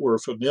unlike what we're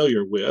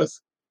familiar with,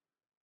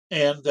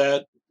 and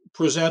that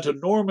present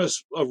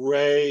enormous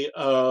array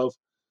of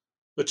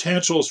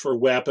potentials for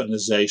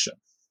weaponization,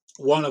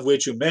 one of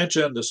which you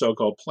mentioned, the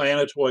so-called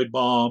planetoid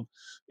bomb.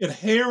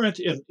 Inherent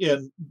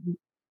in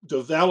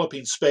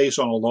developing space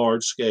on a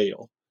large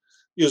scale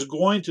is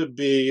going to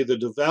be the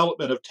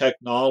development of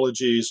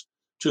technologies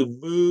to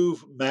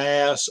move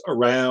mass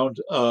around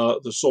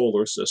the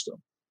solar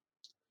system.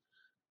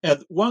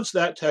 And once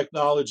that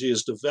technology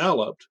is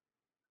developed,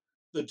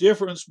 the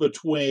difference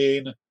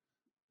between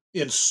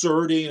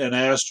inserting an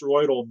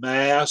asteroidal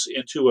mass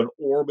into an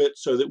orbit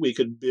so that we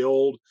can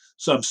build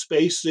some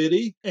space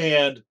city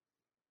and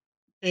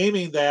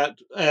aiming that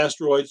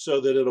asteroid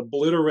so that it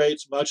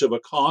obliterates much of a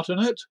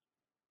continent,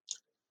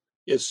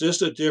 it's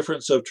just a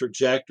difference of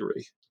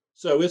trajectory.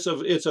 So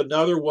it's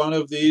another one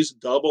of these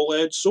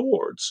double-edged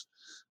swords.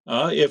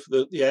 If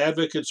the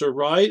advocates are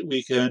right,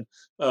 we can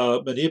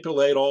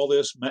manipulate all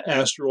this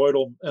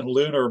asteroidal and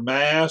lunar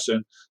mass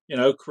and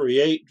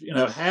create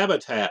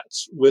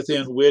habitats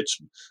within which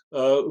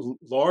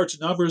large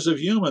numbers of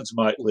humans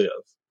might live.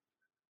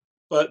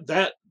 But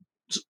that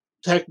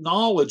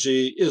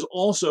technology is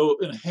also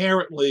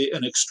inherently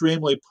an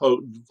extremely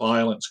potent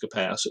violence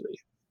capacity.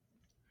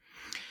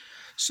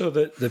 So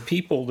the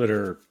people that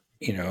are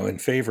in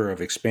favor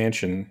of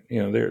expansion,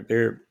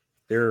 they're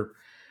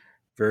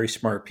very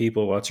smart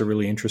people, lots of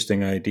really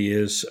interesting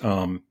ideas.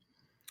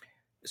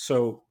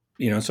 So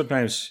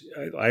sometimes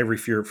I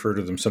refer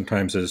to them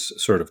sometimes as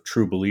sort of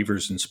true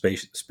believers in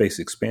space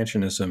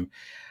expansionism.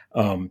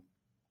 And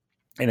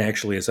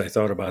actually, as I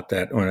thought about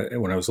that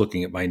when I was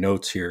looking at my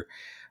notes here,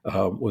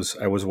 I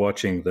was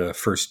watching the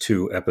first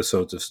two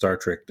episodes of Star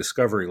Trek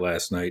Discovery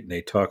last night, and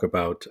they talk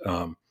about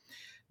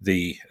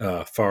the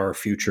far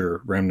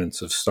future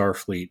remnants of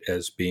Starfleet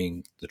as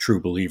being the true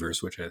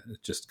believers, which is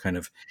just kind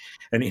of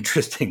an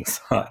interesting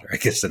thought, or I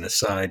guess an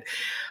aside.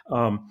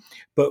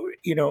 But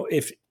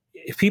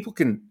if people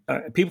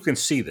can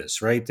see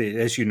this, right?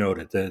 As you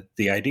noted,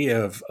 the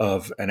idea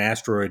of an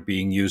asteroid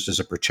being used as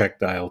a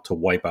projectile to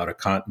wipe out a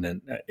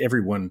continent,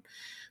 everyone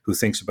who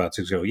thinks about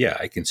this go, yeah,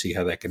 I can see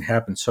how that can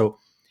happen. So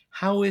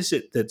how is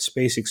it that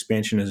space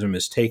expansionism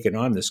has taken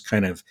on this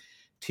kind of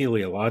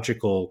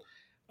teleological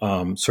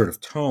sort of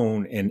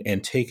tone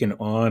and taken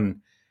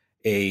on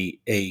a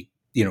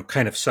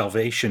kind of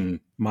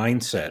salvation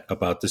mindset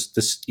about this?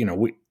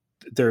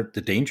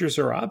 The dangers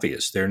are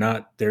obvious. They're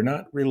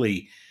not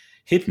really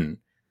hidden.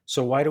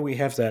 So why do we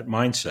have that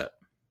mindset?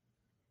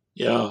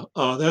 Yeah,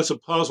 that's a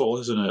puzzle,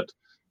 isn't it?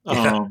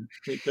 Yeah.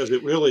 Because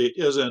it really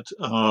isn't,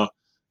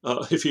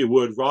 if you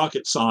would,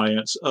 rocket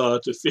science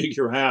to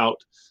figure out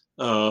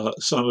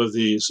some of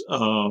these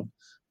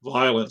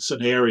violent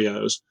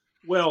scenarios.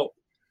 Well,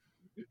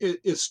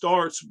 it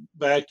starts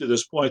back to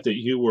this point that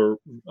you were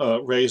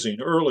raising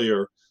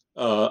earlier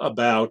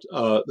about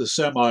the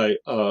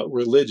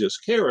semi-religious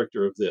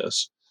character of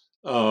this.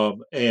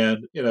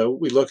 And,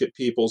 we look at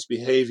people's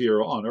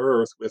behavior on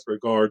Earth with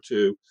regard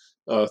to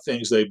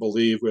things they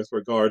believe with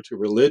regard to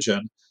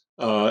religion.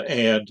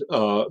 And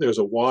there's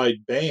a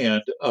wide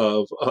band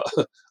of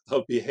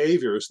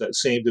behaviors that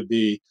seem to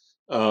be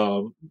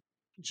um,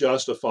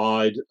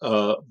 justified,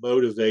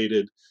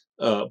 motivated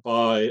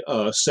by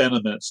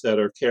sentiments that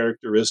are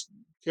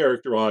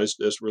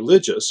characterized as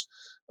religious.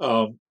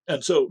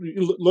 And so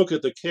you look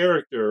at the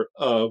character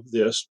of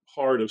this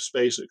part of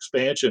space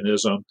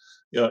expansionism.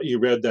 You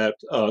read that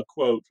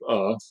quote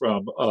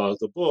from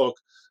the book.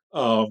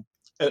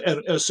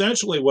 And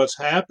essentially, what's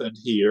happened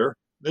here,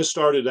 this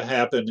started to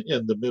happen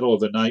in the middle of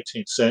the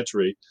 19th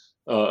century,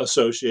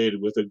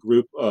 associated with a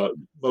group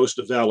most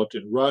developed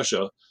in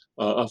Russia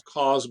of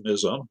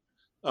cosmism.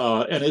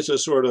 And it's a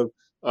sort of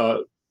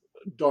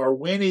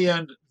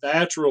Darwinian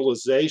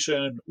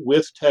naturalization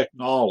with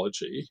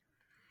technology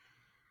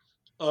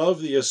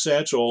of the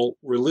essential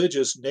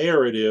religious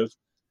narrative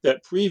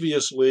that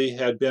previously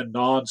had been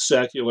non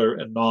secular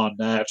and non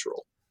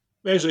natural.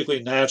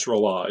 Basically,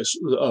 naturalize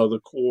the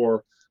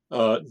core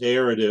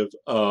narrative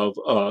of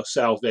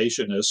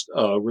salvationist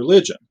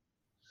religion.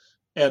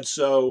 And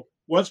so,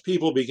 once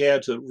people began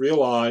to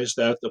realize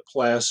that the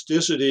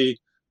plasticity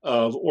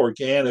of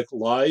organic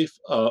life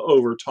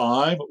over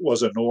time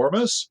was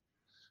enormous,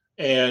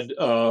 and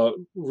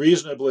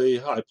reasonably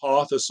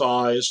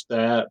hypothesized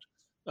that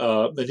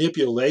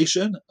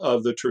manipulation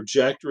of the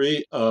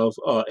trajectory of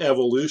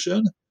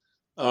evolution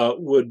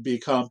would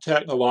become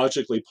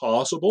technologically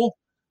possible.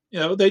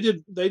 They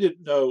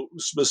didn't know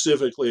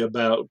specifically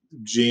about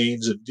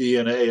genes and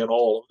DNA and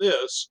all of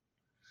this,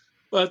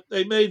 but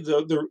they made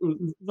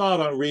the not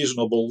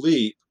unreasonable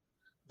leap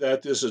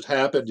that this has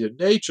happened in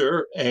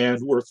nature, and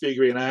we're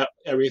figuring out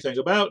everything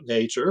about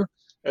nature,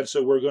 and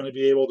so we're going to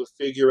be able to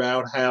figure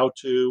out how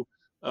to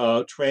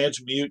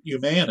transmute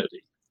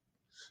humanity.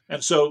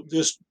 And so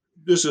this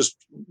is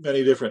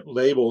many different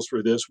labels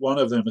for this. One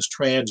of them is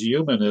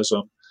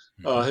transhumanism.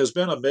 Has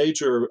been a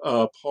major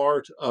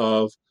part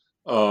of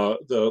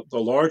the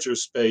larger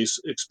space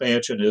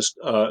expansionist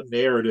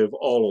narrative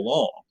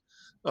all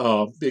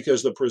along,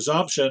 because the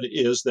presumption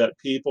is that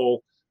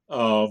people,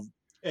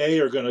 A,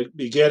 are going to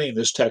be getting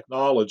this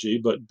technology,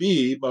 but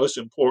B, most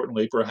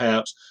importantly,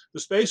 perhaps, the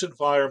space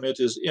environment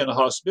is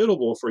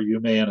inhospitable for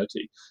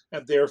humanity.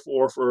 And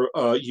therefore, for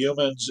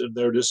humans and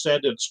their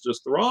descendants to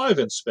thrive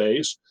in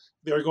space,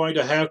 they're going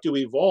to have to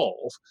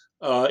evolve.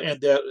 And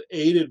that,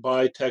 aided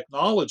by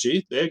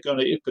technology, they're going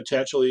to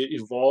potentially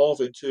evolve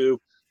into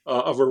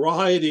a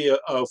variety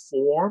of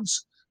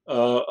forms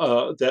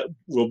that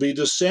will be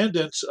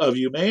descendants of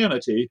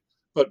humanity,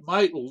 but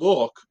might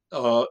look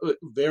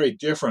very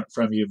different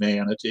from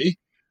humanity.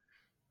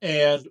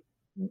 And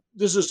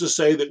this is to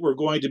say that we're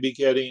going to be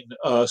getting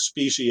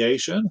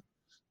speciation,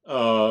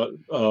 uh,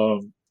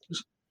 um,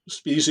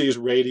 species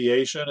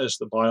radiation, as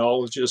the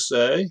biologists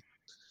say.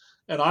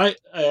 And I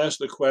asked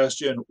the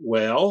question,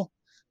 well,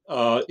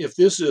 if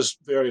this is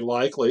very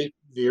likely,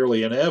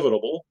 nearly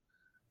inevitable,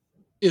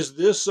 is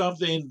this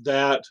something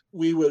that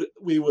we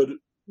would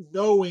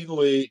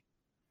knowingly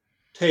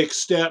take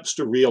steps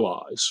to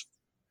realize?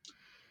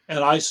 And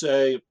I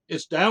say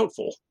it's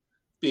doubtful,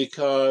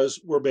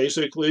 because we're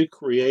basically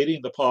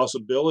creating the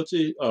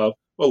possibility of,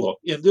 well, look,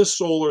 in this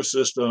solar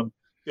system,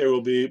 there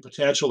will be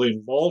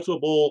potentially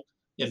multiple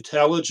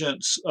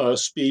intelligence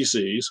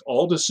species,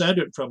 all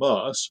descended from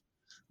us,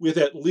 with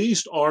at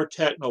least our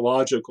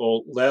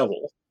technological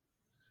level.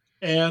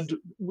 And,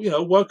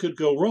 what could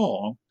go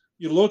wrong?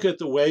 You look at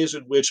the ways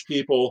in which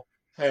people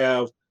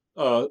have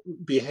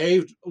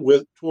behaved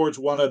towards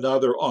one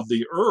another on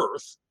the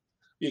Earth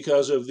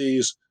because of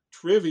these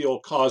trivial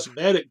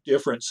cosmetic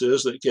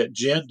differences that get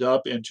ginned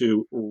up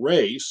into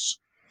race.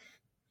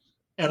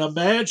 And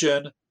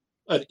imagine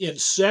an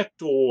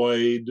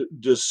insectoid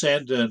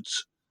descendant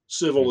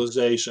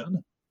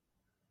civilization.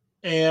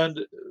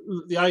 And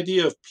the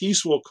idea of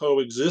peaceful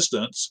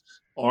coexistence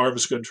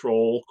arms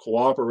control,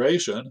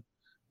 cooperation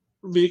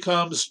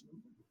becomes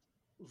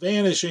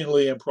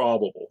vanishingly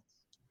improbable.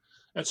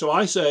 And so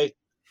I say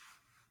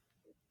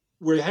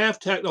we have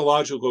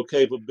technological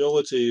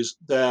capabilities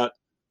that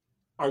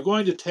are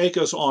going to take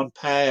us on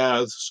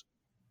paths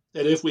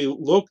that, if we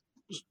look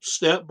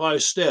step by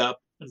step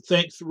and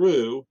think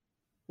through,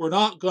 we're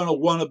not going to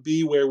want to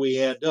be where we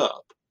end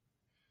up.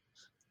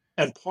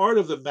 And part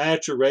of the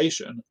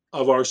maturation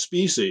of our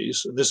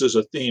species, and this is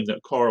a theme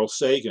that Carl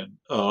Sagan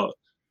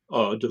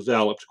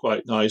developed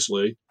quite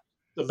nicely,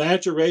 the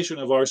maturation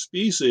of our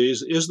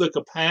species is the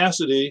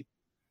capacity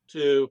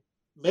to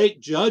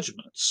make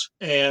judgments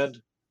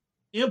and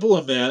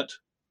implement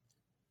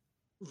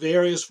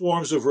various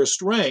forms of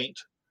restraint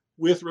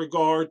with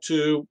regard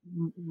to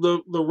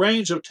the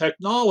range of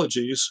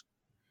technologies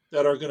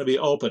that are going to be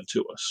open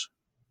to us.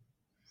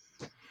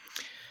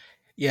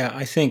 Yeah,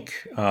 I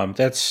think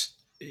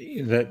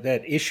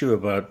that issue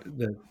about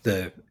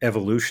the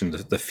evolution,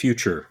 the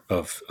future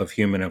of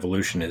human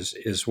evolution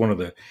is one of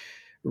the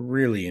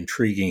really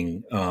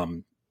intriguing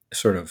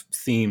sort of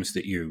themes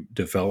that you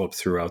develop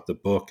throughout the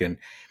book. And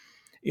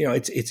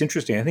it's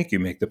interesting. I think you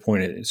make the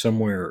point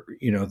somewhere,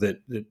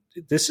 that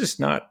this is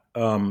not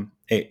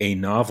a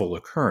novel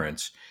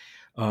occurrence.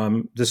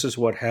 This is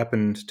what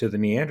happened to the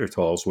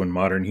Neanderthals when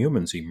modern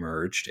humans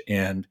emerged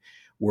and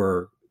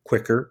were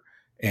quicker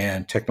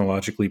and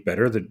technologically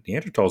better. The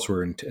Neanderthals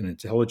were an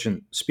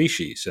intelligent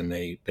species, and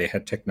they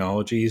had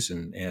technologies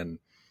and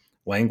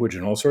language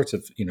and all sorts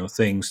of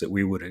things that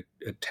we would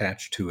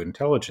attach to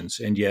intelligence,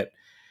 and yet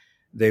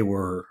they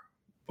were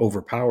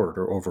overpowered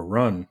or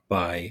overrun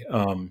by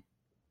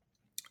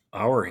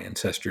our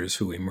ancestors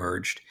who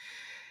emerged.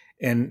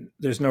 And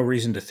there's no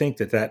reason to think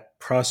that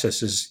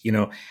process is,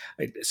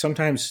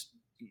 sometimes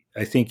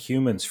I think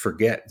humans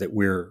forget that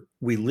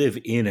we live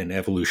in an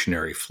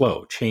evolutionary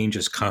flow. Change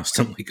is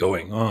constantly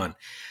going on.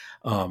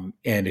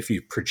 And if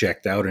you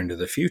project out into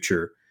the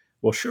future,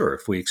 well, sure,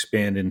 if we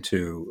expand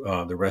into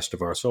the rest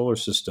of our solar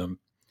system,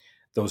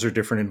 those are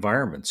different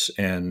environments,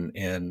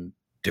 and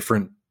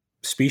different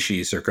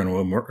species are going to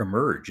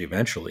emerge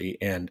eventually.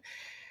 And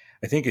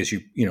I think, as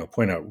you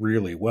point out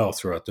really well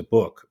throughout the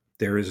book,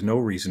 there is no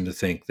reason to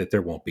think that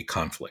there won't be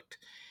conflict.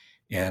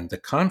 And the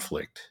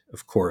conflict,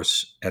 of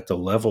course, at the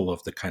level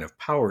of the kind of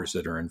powers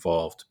that are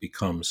involved,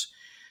 becomes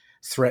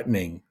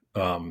threatening,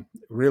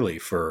 really,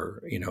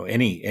 for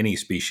any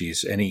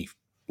species, any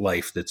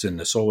life that's in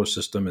the solar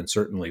system, and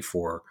certainly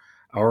for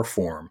our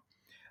form,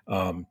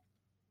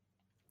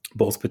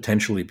 both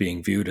potentially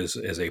being viewed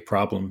as a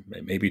problem,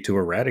 maybe to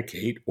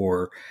eradicate,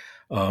 or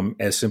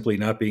as simply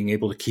not being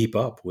able to keep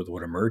up with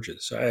what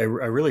emerges. I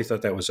really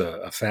thought that was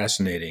a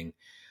fascinating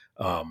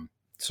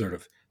sort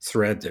of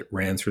thread that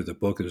ran through the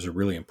book. It was a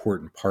really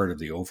important part of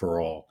the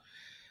overall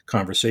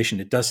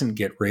conversation. It doesn't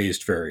get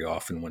raised very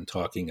often when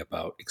talking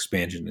about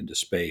expansion into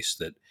space,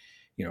 that,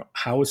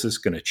 how is this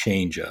going to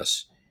change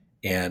us?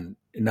 And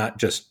not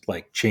just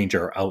like change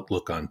our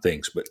outlook on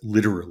things, but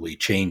literally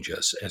change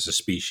us as a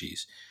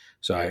species.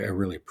 So I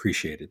really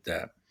appreciated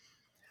that.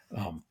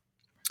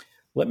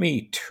 Let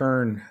me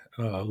turn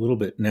a little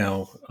bit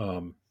now,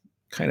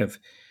 kind of,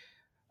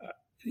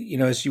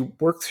 as you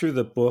work through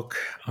the book,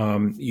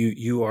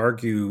 you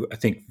argue, I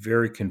think,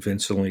 very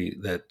convincingly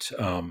that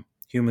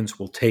humans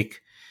will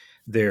take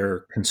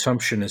their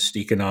consumptionist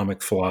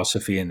economic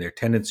philosophy and their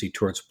tendency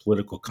towards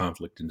political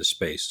conflict into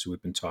space, as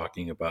we've been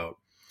talking about.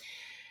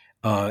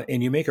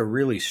 And you make a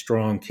really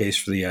strong case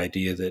for the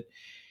idea that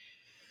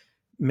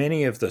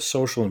many of the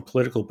social and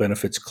political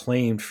benefits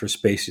claimed for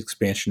space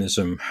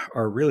expansionism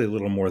are really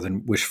little more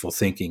than wishful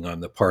thinking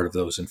on the part of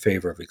those in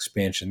favor of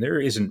expansion. There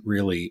isn't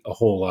really a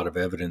whole lot of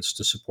evidence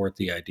to support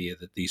the idea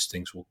that these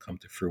things will come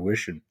to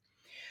fruition.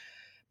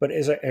 But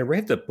as I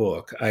read the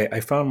book, I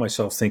found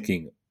myself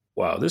thinking,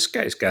 wow, this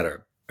guy's got a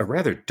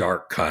rather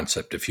dark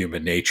concept of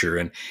human nature,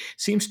 and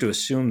seems to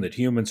assume that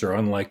humans are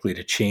unlikely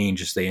to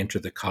change as they enter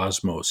the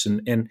cosmos.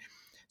 And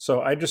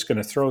so I'm just going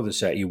to throw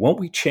this at you. Won't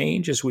we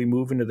change as we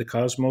move into the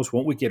cosmos?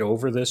 Won't we get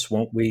over this?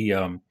 Won't we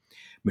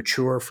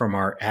mature from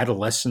our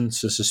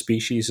adolescence as a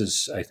species,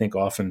 as I think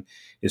often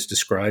is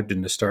described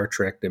in the Star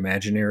Trek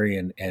imaginary,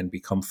 and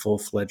become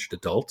full-fledged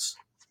adults?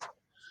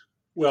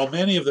 Well,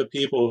 many of the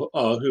people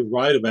who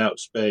write about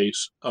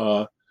space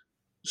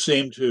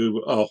seem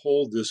to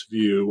hold this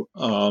view,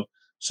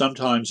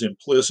 sometimes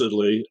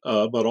implicitly,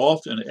 but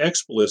often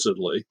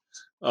explicitly.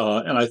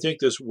 And I think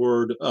this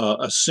word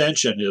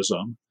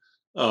ascensionism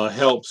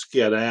helps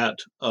get at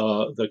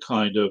the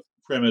kind of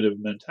primitive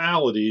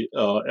mentality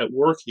at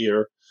work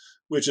here,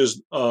 which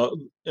is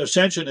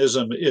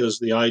ascensionism is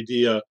the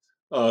idea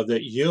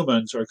that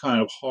humans are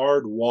kind of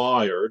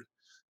hardwired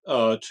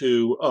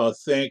to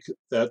think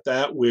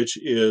that which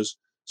is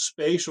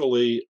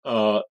spatially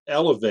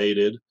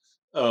elevated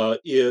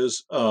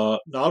is not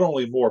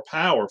only more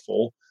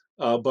powerful,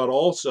 but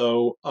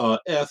also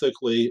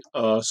ethically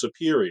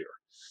superior.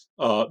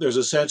 There's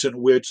a sense in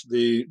which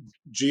the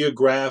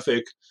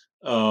geographic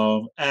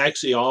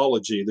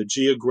axiology, the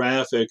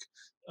geographic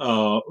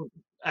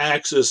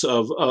axis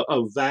of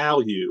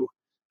value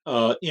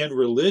in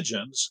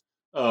religions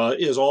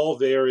is all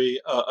very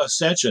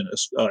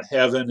ascensionist.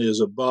 Heaven is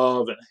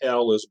above and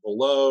hell is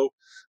below.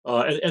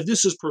 And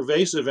this is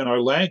pervasive in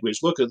our language.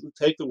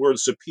 Take the word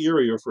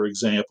superior, for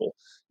example.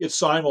 It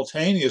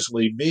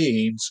simultaneously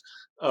means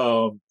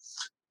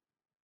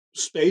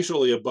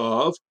spatially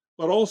above,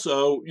 but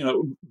also,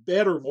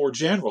 better more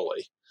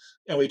generally.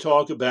 And we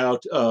talk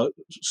about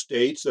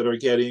states that are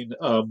getting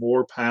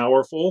more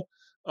powerful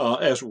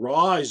as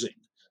rising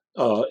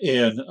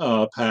in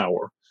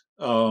power.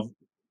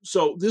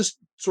 So this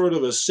sort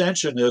of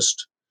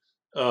ascensionist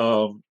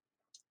um,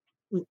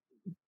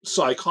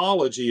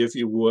 psychology, if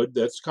you would,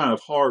 that's kind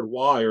of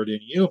hardwired in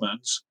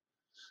humans,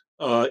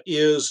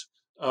 is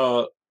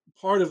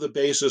part of the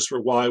basis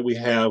for why we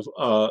have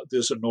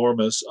this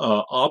enormous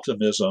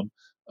optimism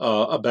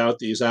about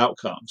these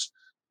outcomes.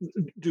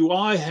 Do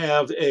I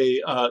have a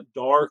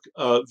dark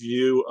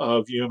view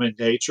of human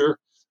nature?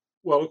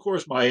 Well, of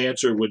course, my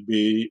answer would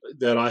be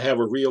that I have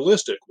a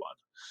realistic one.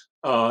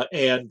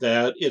 And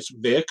that it's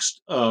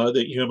mixed,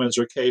 that humans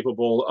are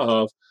capable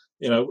of,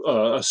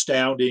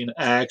 astounding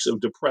acts of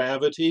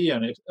depravity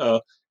and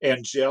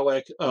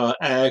angelic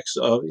acts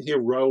of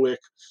heroic,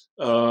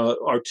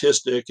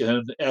 artistic,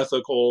 and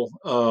ethical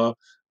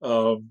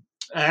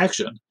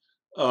action.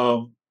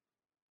 Um,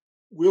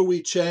 will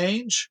we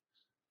change?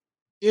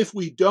 If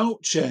we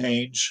don't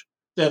change,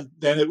 then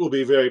it will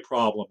be very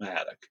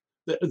problematic.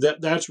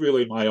 That's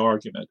really my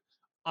argument.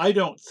 I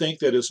don't think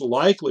that it's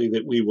likely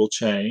that we will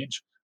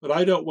change, but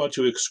I don't want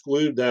to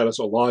exclude that as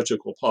a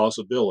logical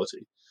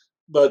possibility.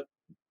 But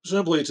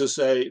simply to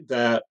say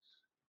that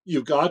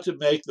you've got to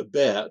make the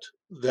bet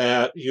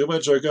that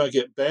humans are going to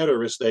get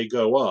better as they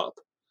go up,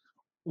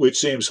 which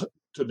seems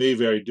to me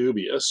very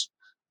dubious,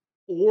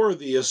 or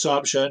the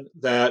assumption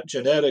that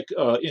genetic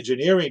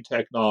engineering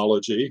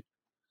technology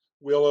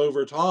will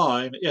over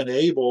time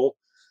enable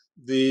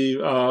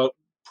the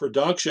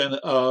production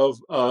of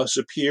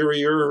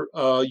superior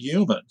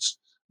humans,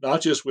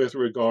 not just with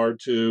regard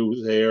to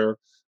their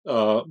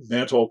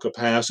mental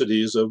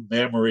capacities of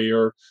memory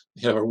or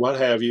what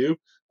have you,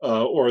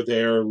 or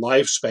their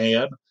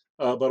lifespan,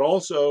 but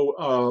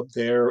also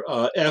their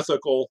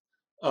ethical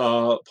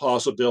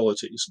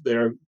possibilities,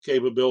 their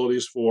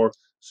capabilities for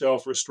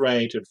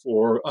self-restraint and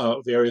for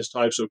various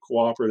types of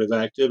cooperative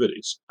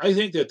activities. I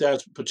think that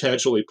that's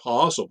potentially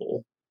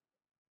possible,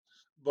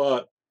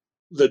 but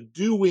the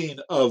doing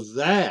of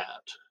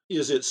that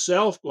is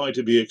itself going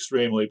to be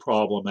extremely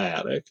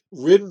problematic,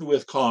 ridden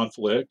with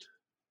conflict,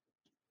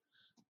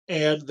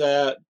 and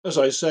that, as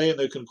I say in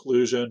the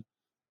conclusion,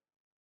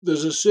 the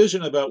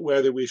decision about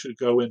whether we should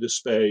go into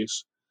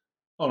space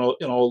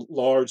in a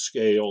large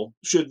scale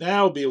should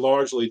now be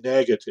largely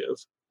negative.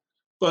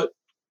 But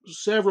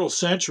several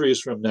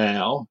centuries from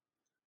now,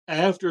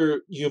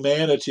 after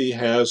humanity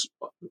has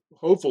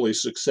hopefully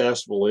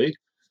successfully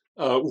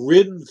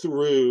ridden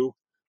through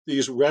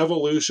these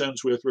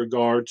revolutions with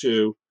regard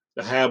to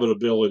the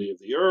habitability of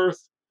the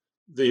earth,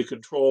 the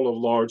control of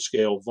large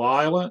scale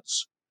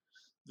violence,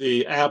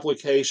 the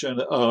application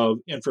of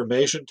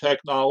information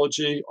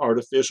technology,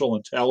 artificial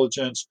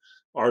intelligence,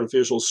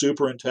 artificial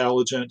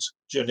superintelligence,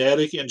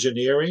 genetic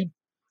engineering,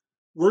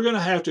 we're going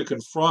to have to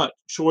confront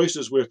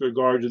choices with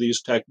regard to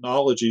these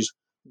technologies,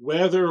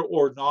 whether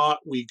or not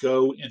we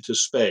go into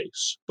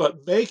space.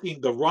 But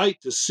making the right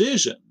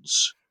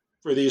decisions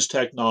for these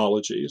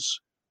technologies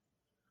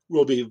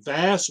will be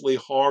vastly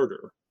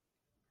harder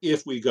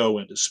if we go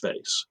into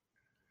space.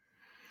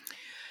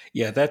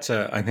 Yeah, that's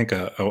I think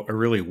a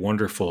really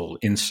wonderful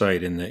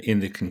insight in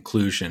the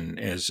conclusion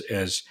as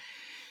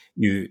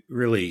you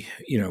really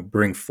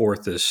bring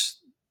forth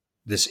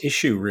this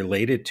issue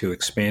related to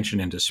expansion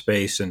into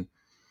space. And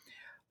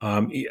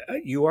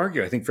you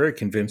argue, I think, very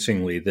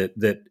convincingly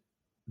that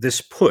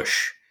this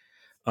push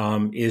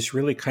is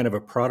really kind of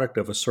a product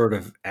of a sort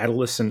of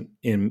adolescent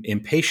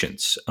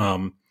impatience,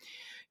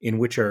 in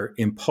which are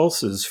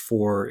impulses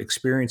for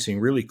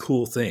experiencing really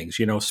cool things.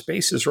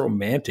 Space is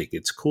romantic.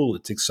 It's cool.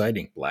 It's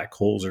exciting. Black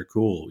holes are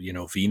cool.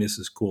 Venus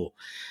is cool.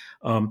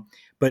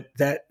 But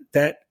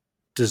that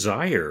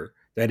desire,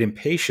 that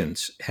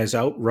impatience has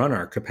outrun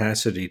our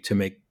capacity to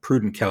make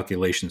prudent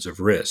calculations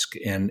of risk.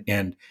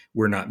 And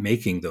we're not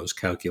making those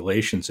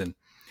calculations. And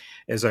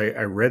as I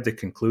read the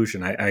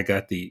conclusion, I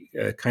got the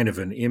kind of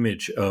an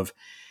image of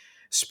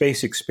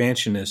space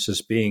expansionists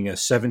as being a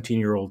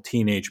 17-year-old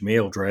teenage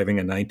male driving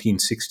a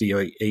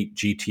 1968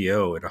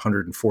 GTO at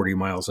 140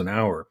 miles an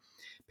hour,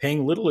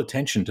 paying little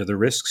attention to the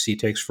risks he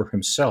takes for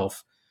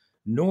himself,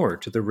 nor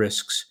to the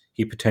risks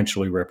he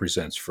potentially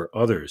represents for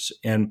others.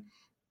 And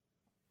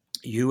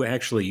you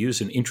actually use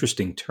an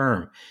interesting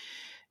term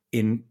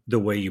in the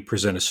way you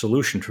present a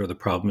solution for the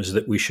problem, is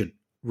that we should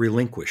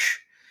relinquish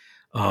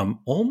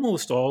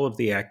almost all of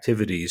the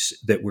activities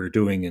that we're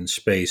doing in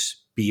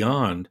space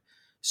beyond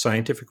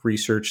scientific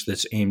research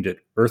that's aimed at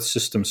Earth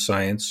system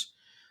science,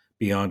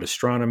 beyond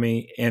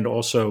astronomy, and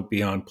also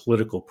beyond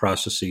political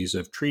processes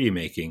of treaty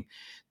making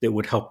that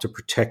would help to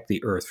protect the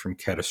Earth from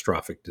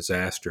catastrophic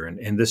disaster.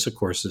 And this, of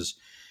course, is,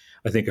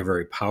 I think, a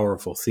very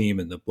powerful theme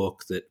in the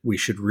book, that we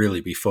should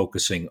really be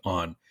focusing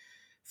on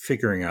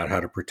figuring out how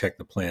to protect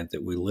the planet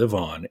that we live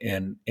on.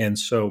 And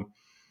so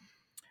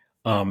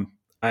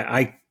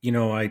I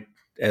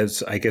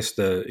as I guess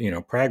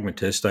the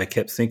pragmatist, I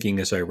kept thinking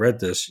as I read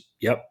this,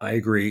 yep, I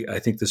agree. I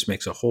think this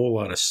makes a whole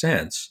lot of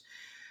sense.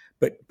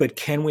 But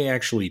can we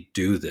actually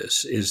do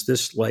this? Is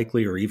this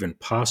likely or even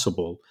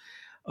possible?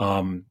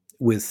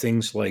 With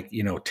things like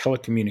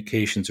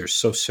telecommunications are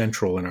so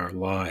central in our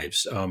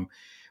lives.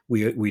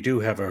 We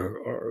do have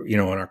on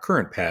our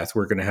current path,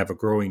 we're going to have a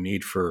growing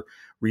need for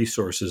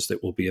resources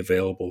that will be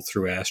available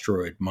through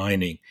asteroid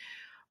mining,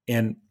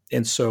 and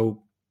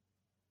so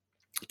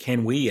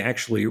can we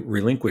actually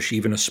relinquish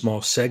even a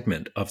small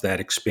segment of that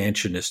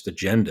expansionist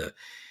agenda?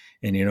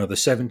 And the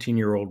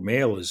 17-year-old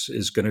male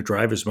is going to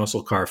drive his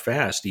muscle car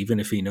fast, even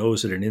if he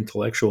knows at an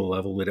intellectual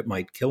level that it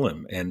might kill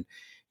him. And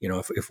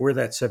if we're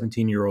that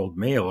 17-year-old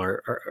male,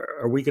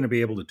 are we going to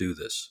be able to do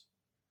this?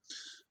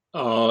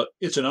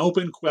 It's an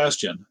open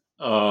question.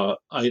 I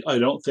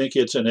don't think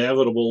it's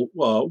inevitable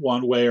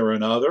one way or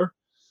another.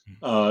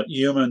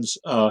 Humans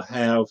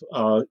have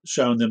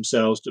shown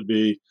themselves to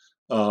be,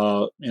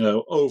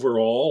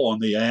 overall, on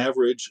the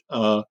average,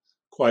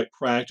 quite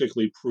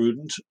practically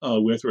prudent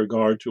with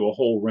regard to a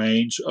whole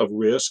range of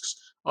risks,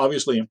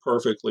 obviously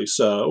imperfectly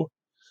so.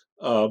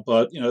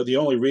 But the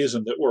only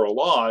reason that we're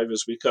alive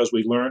is because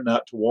we learned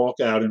not to walk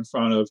out in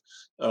front of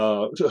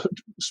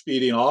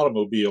speeding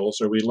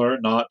automobiles, or we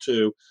learned not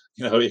to,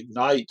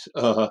 ignite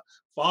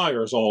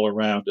fires all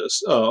around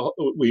us.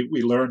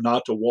 We learned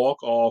not to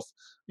walk off,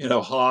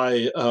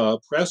 high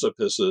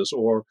precipices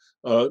or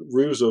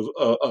roofs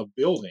of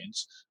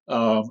buildings.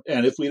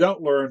 And if we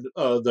don't learn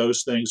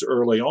those things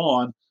early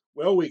on,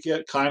 well, we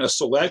get kind of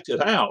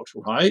selected out,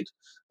 right?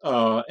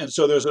 And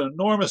so there's an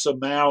enormous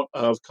amount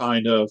of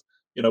kind of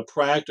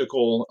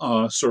practical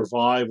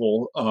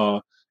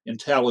survival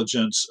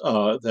intelligence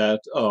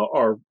that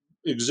our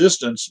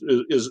existence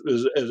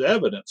is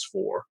evidence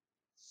for.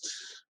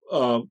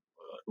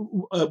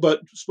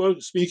 But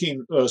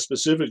speaking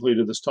specifically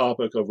to this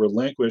topic of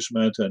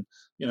relinquishment and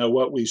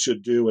what we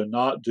should do and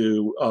not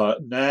do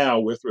now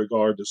with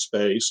regard to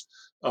space,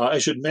 I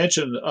should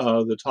mention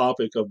the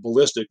topic of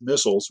ballistic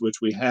missiles,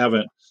 which we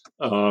haven't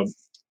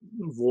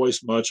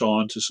voiced much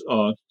on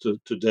to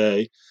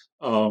today.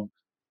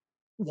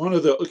 One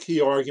of the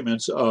key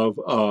arguments of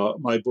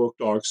my book,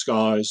 Dark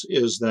Skies,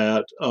 is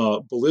that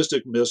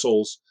ballistic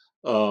missiles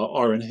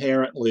are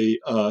inherently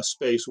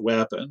space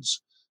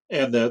weapons,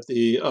 and that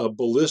the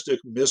ballistic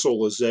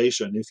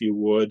missileization, if you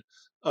would,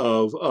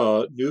 of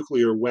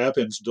nuclear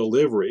weapons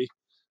delivery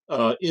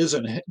is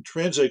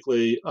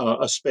intrinsically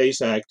a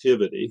space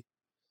activity,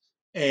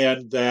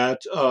 and that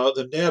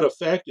the net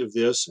effect of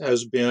this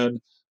has been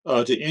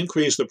to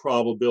increase the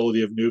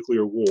probability of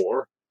nuclear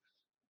war,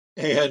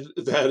 and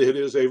that it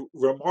is a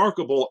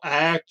remarkable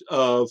act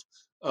of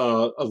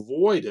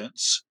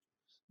avoidance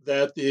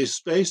that the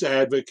space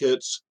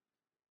advocates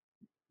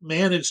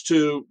managed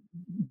to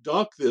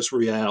duck this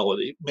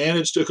reality,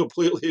 managed to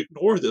completely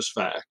ignore this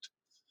fact.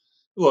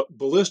 Look,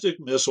 ballistic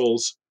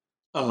missiles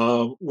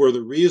were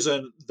the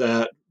reason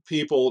that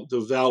people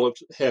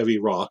developed heavy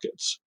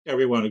rockets.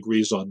 Everyone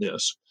agrees on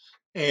this.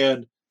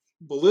 And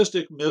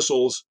ballistic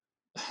missiles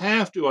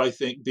have to, I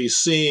think, be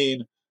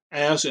seen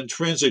as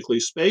intrinsically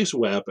space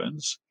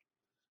weapons,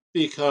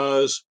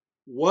 because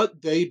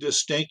what they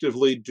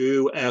distinctively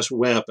do as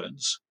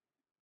weapons,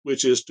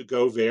 which is to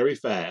go very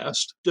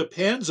fast,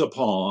 depends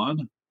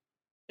upon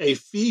a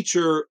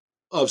feature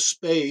of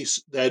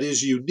space that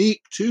is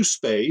unique to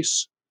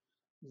space,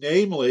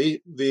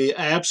 namely the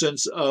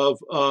absence of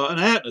an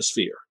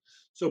atmosphere.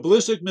 So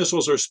ballistic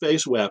missiles are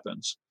space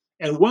weapons.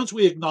 And once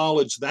we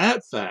acknowledge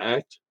that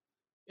fact,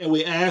 and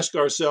we ask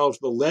ourselves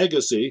the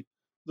legacy,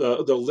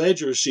 the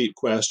ledger sheet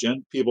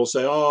question, people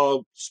say,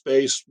 oh,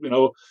 space,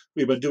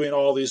 we've been doing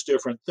all these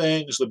different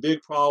things. The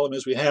big problem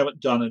is we haven't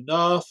done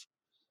enough.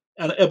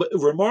 And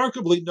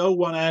remarkably, no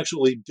one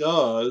actually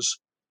does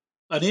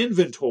an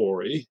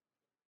inventory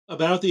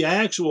about the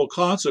actual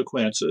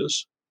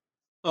consequences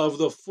of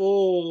the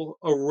full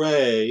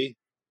array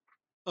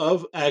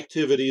of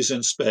activities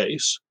in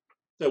space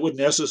that would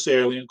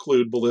necessarily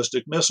include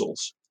ballistic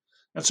missiles.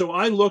 And so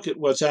I look at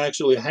what's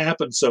actually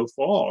happened so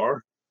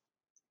far,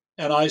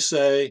 and I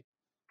say,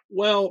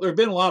 well, there have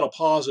been a lot of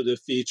positive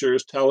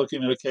features,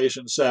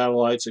 telecommunications,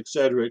 satellites, et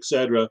cetera,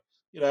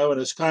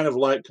 and it's kind of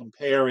like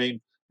comparing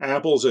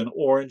apples and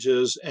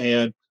oranges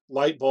and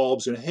light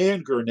bulbs and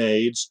hand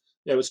grenades.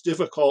 It's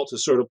difficult to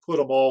sort of put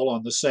them all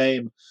on the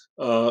same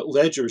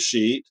ledger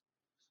sheet,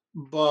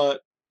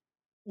 but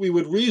we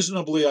would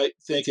reasonably, I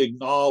think,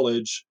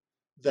 acknowledge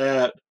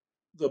that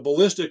the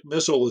ballistic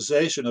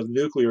missileization of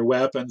nuclear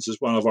weapons is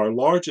one of our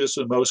largest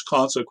and most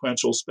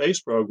consequential space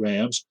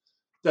programs,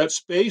 that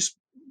space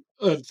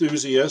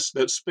enthusiasts,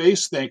 that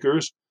space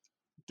thinkers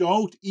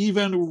don't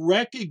even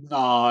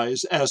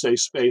recognize as a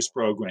space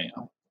program.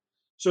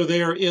 So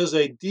there is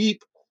a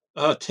deep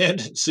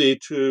tendency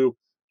to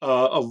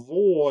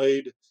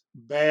avoid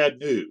bad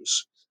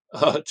news,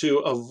 to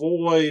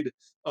avoid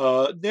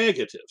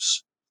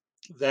negatives.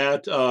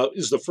 that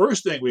is the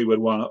first thing we would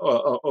want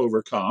to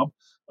overcome.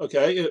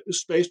 Okay,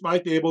 space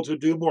might be able to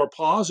do more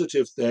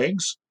positive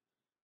things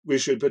we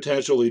should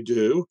potentially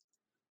do,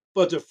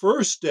 but the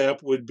first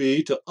step would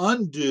be to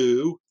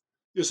undo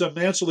this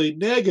immensely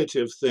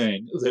negative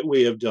thing that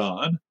we have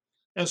done.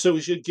 And so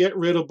we should get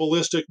rid of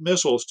ballistic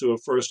missiles to a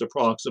first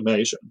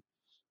approximation.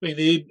 We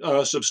need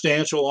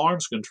substantial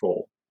arms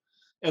control.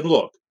 And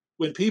look,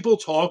 when people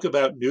talk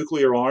about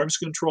nuclear arms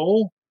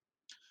control,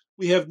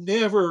 we have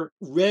never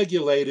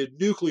regulated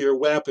nuclear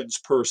weapons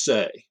per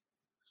se.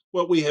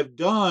 What we have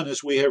done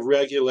is we have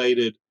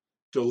regulated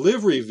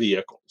delivery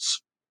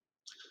vehicles,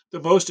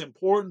 the most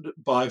important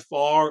by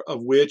far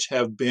of which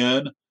have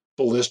been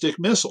ballistic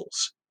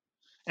missiles.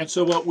 And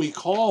so what we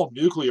call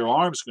nuclear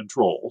arms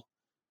control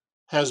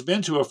has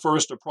been, to a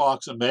first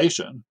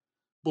approximation,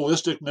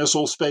 ballistic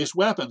missile space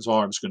weapons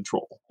arms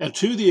control. And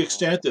to the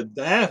extent that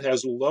that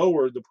has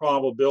lowered the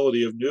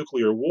probability of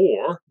nuclear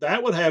war,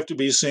 that would have to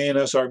be seen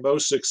as our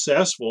most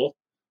successful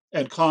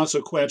and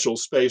consequential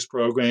space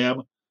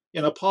program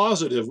in a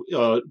positive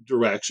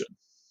direction.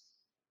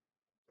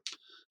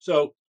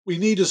 So we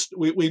need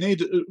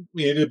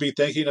to be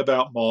thinking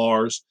about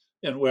Mars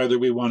and whether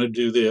we want to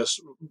do this,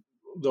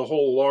 the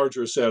whole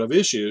larger set of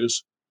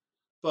issues.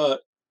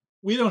 But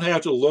we don't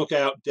have to look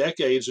out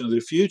decades into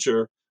the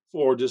future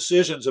for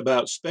decisions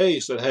about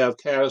space that have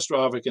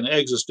catastrophic and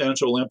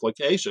existential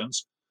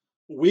implications.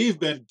 We've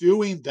been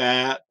doing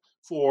that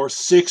for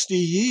 60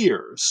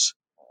 years.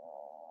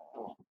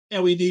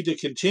 And we need to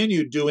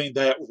continue doing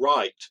that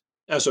right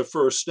as a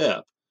first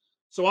step.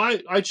 So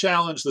I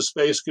challenge the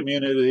space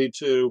community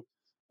to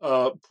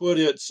put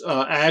its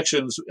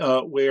actions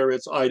where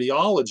its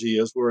ideology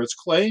is, where its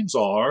claims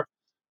are,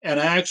 and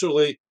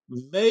actually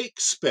make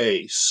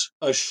space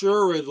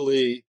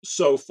assuredly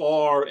so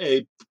far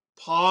a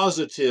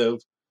positive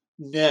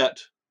net.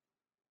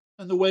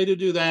 And the way to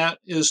do that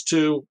is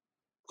to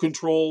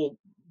control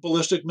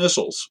ballistic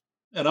missiles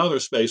and other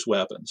space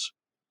weapons.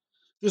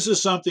 This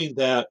is something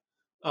that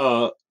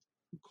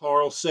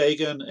Carl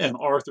Sagan and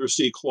Arthur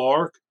C.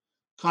 Clarke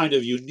kind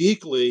of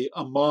uniquely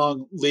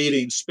among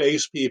leading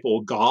space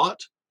people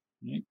got.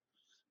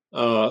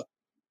 Right?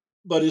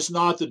 But it's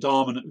not the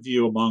dominant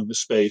view among the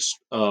space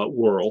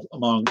world,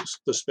 among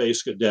the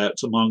space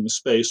cadets, among the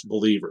space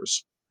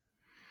believers.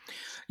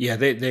 Yeah,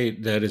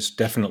 that is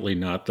definitely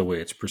not the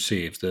way it's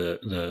perceived.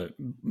 The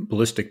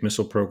ballistic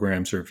missile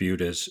programs are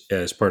viewed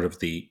as part of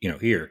the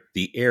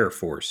the Air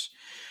Force,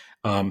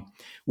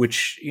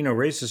 which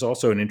raises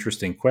also an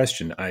interesting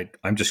question.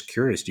 I'm just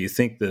curious. Do you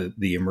think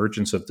the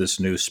emergence of this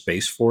new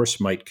space force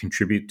might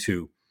contribute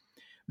to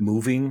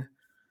moving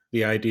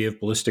the idea of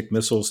ballistic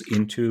missiles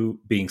into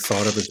being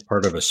thought of as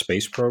part of a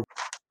space program?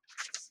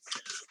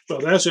 Well,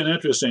 that's an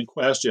interesting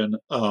question.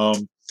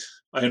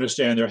 I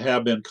understand there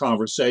have been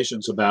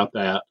conversations about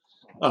that.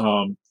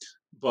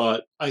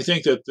 But I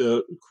think that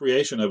the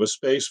creation of a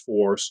space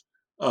force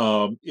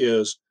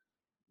is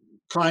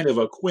kind of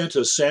a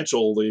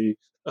quintessentially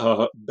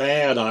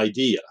bad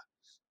idea.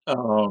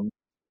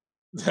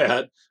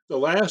 That the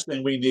last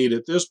thing we need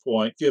at this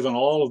point, given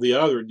all of the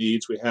other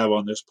needs we have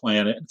on this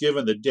planet,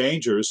 given the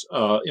dangers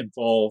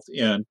involved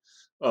in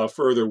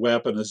further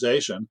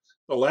weaponization,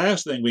 the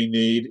last thing we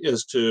need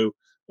is to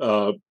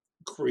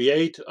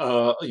create,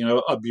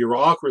 a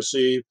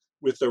bureaucracy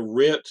with the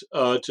writ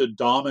to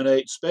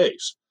dominate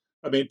space.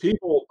 I mean,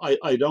 people,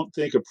 I don't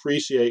think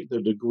appreciate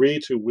the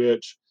degree to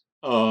which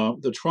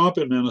the Trump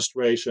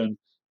administration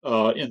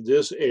in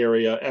this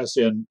area, as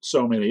in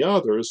so many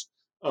others,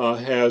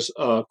 has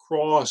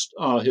crossed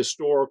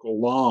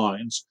historical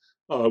lines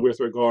with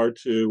regard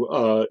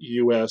to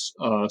U.S.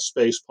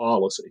 space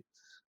policy.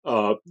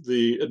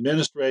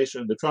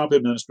 The Trump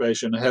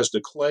administration has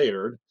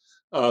declared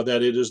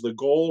that it is the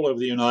goal of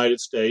the United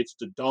States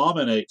to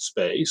dominate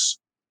space.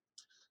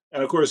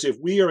 And of course, if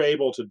we are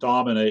able to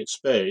dominate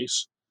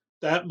space,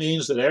 that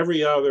means that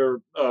every other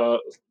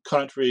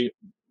country,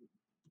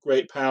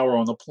 great power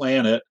on the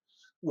planet,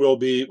 will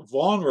be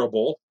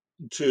vulnerable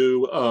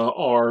to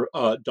our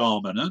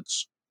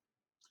dominance.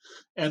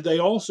 And they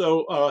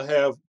also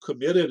have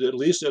committed, at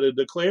least at a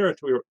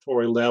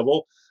declaratory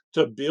level,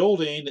 to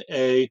building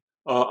a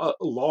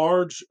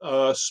large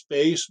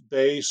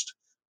space-based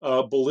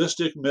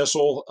ballistic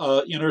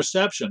missile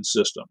interception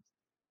system.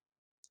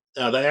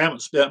 Now, they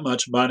haven't spent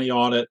much money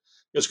on it.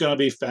 It's going to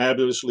be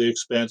fabulously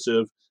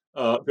expensive,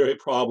 very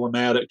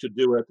problematic to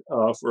do it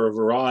for a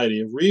variety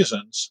of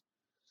reasons.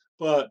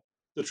 But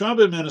the Trump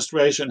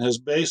administration has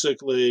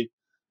basically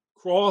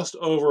crossed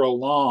over a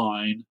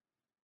line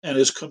and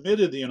has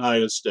committed the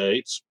United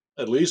States,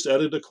 at least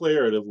at a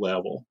declarative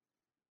level,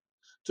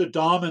 to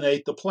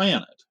dominate the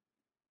planet.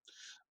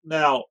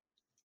 Now,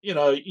 you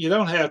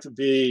don't have to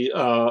be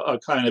a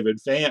kind of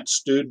advanced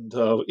student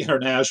of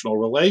international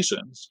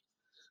relations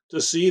to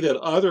see that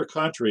other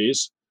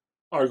countries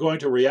are going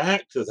to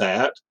react to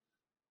that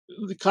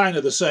kind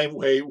of the same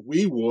way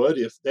we would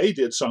if they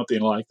did something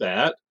like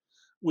that,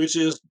 which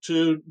is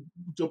to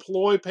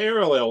deploy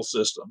parallel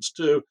systems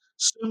to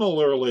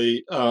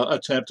similarly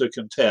attempt to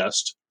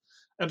contest.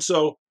 And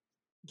so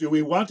Do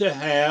we want to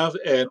have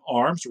an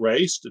arms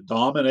race to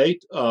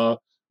dominate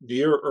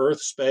near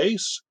Earth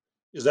space?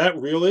 Is that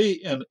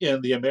really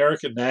in the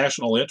American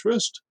national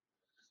interest?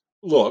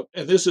 Look,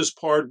 and this is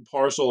part and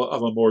parcel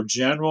of a more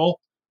general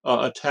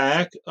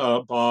attack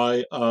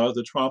by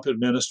the Trump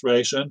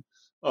administration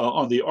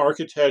on the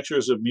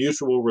architectures of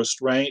mutual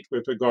restraint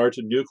with regard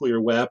to nuclear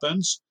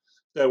weapons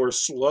that were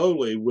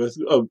slowly, with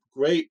a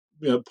great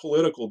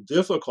political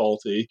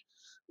difficulty,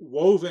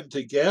 woven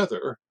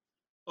together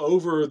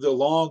over the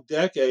long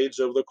decades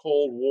of the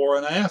Cold War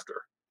and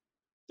after.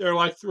 They're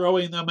like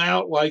throwing them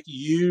out like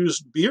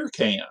used beer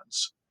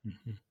cans.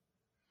 Mm-hmm.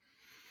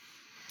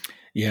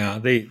 Yeah,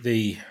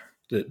 the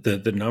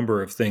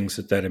number of things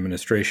that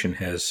administration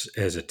has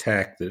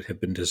attacked that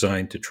have been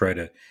designed to try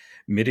to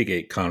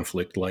mitigate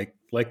conflict,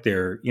 like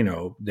their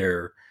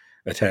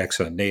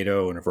attacks on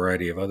NATO and a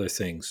variety of other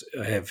things,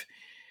 have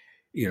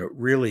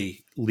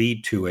really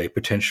lead to a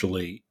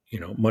potentially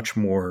much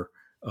more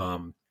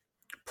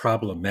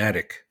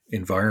problematic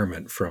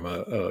environment from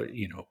a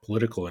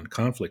political and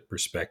conflict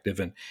perspective.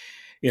 And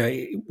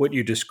what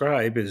you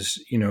describe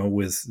is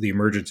with the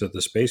emergence of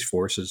the Space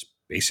Force is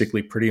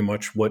basically pretty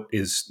much what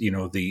is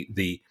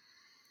the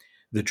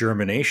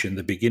germination,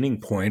 the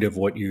beginning point of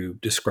what you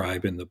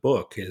describe in the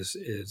book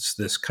is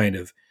this kind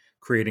of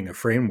creating a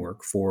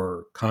framework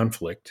for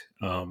conflict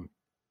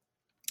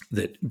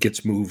that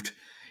gets moved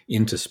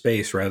into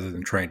space rather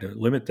than trying to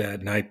limit that.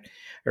 And I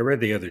read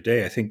the other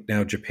day, I think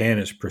now Japan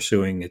is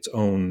pursuing its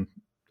own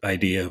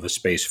idea of a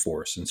space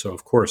force. And so,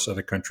 of course,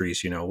 other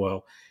countries,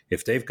 well,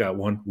 if they've got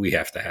one, we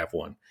have to have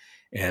one.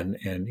 And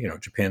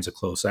Japan's a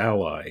close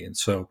ally. And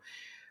so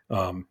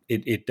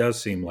it does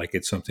seem like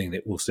it's something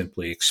that will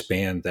simply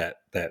expand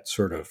that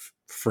sort of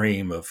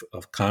frame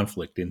of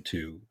conflict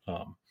into,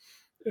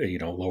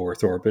 low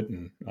Earth orbit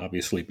and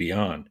obviously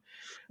beyond.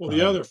 Well,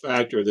 the other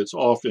factor that's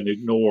often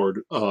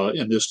ignored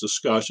in this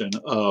discussion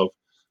of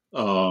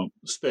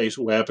space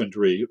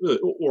weaponry,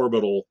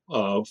 orbital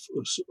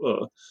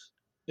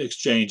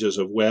exchanges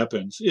of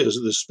weapons, is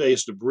the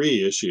space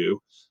debris issue.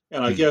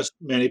 And I guess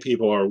many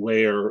people are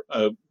aware,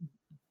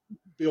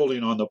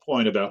 building on the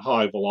point about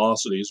high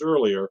velocities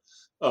earlier,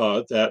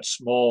 that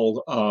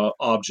small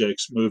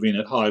objects moving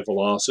at high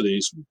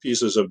velocities,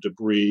 pieces of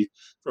debris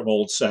from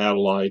old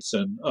satellites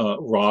and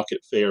rocket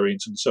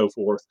fairings and so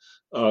forth,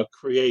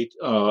 create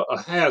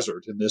a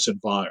hazard in this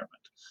environment.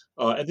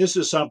 And this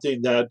is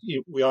something that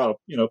we ought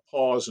to,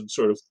 pause and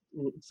sort of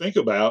think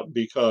about,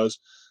 because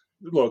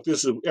look,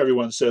 this is,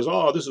 everyone says,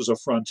 oh, this is a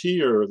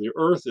frontier. The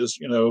Earth is,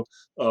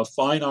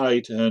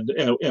 finite, and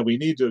we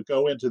need to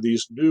go into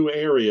these new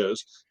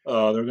areas.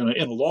 They're going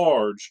to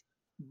enlarge,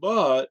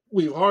 but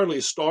we've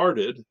hardly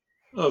started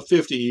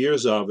 50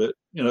 years of it.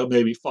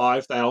 Maybe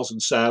 5,000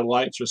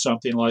 satellites or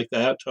something like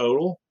that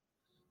total,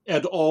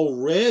 and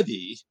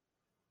already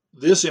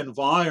this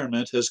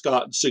environment has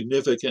gotten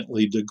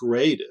significantly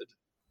degraded.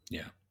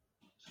 Yeah,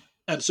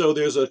 and so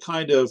there's a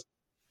kind of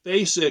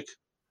basic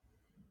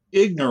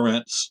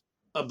ignorance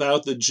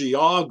about the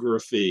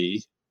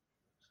geography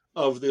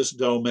of this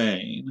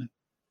domain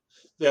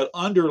that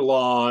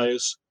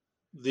underlies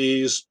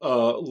these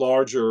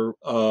larger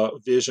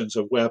visions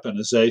of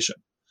weaponization.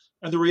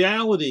 And the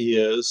reality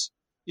is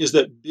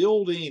that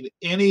building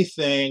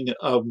anything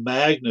of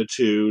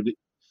magnitude,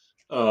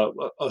 a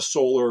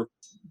solar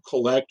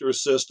collector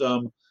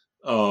system,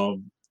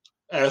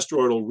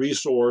 asteroidal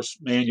resource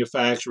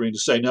manufacturing, to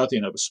say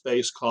nothing of a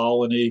space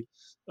colony,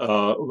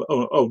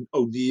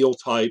 O'Neill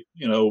type,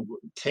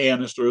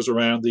 canisters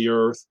around the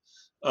Earth,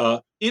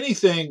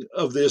 anything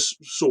of this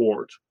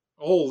sort,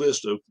 a whole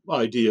list of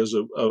ideas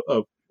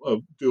of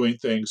doing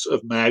things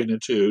of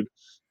magnitude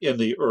in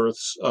the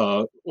Earth's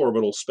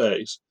orbital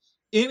space.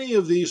 Any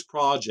of these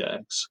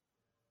projects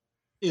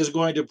is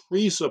going to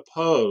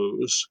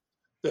presuppose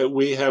that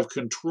we have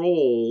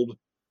controlled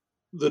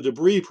the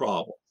debris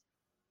problem,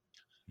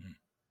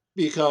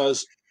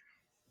 because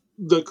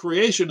the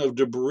creation of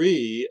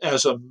debris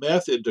as a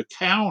method to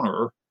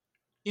counter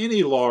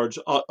any large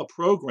a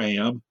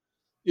program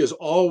is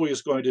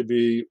always going to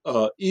be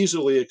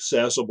easily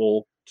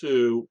accessible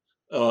to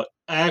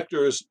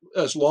actors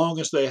as long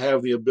as they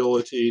have the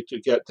ability to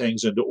get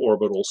things into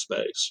orbital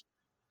space.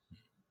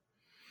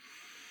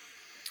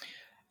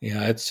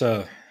 Yeah, it's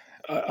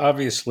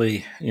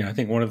obviously, I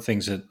think one of the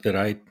things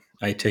that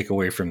I take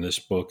away from this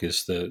book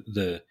is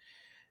the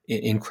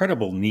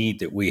incredible need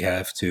that we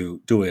have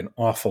to do an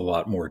awful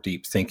lot more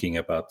deep thinking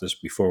about this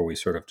before we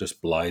sort of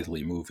just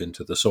blithely move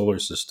into the solar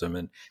system.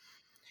 And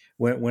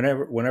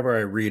whenever I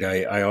read,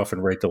 I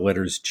often write the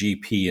letters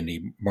GP in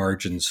the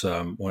margins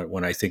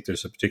when I think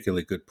there's a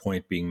particularly good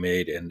point being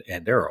made. And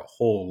there are a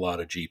whole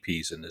lot of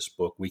GPs in this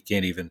book. We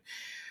can't even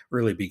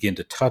really begin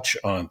to touch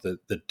on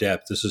the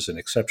depth. This is an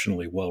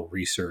exceptionally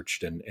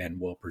well-researched and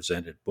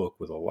well-presented book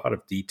with a lot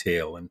of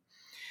detail. And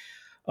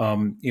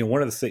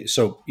one of the things,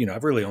 so,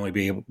 I've really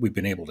we've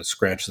been able to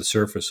scratch the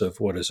surface of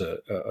what is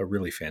a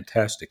really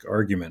fantastic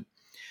argument.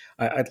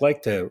 I'd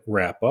like to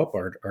wrap up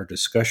our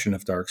discussion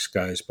of Dark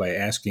Skies by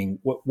asking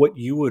what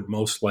you would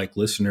most like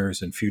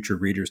listeners and future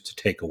readers to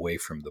take away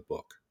from the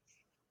book.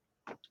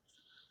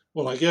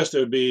 Well, I guess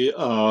there'd be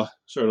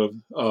sort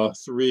of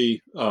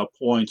three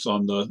points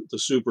on the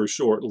super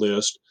short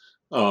list.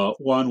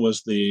 One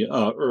was the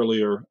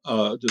earlier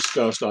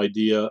discussed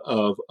idea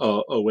of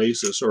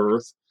Oasis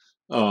Earth.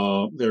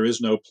 There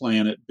is no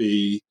planet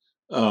B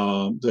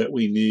that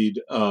we need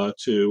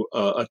to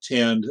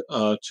attend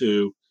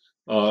to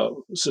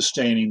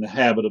sustaining the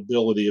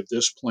habitability of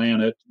this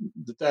planet.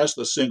 That's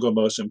the single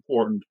most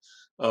important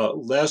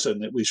lesson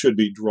that we should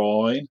be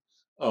drawing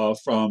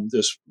from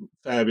this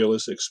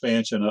fabulous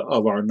expansion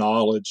of our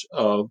knowledge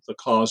of the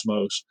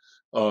cosmos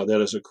that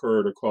has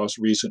occurred across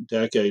recent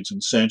decades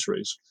and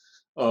centuries.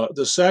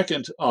 The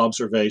second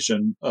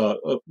observation,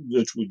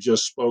 which we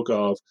just spoke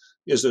of,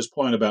 is this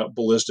point about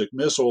ballistic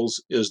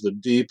missiles, is the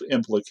deep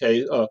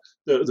implication,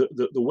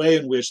 the way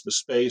in which the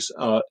space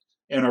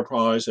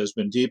enterprise has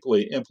been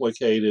deeply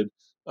implicated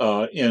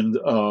in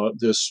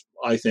this,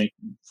 I think,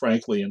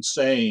 frankly,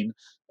 insane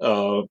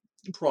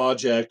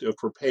project of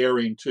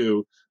preparing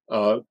to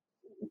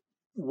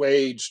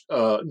wage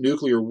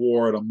nuclear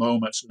war at a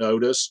moment's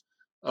notice.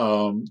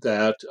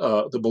 That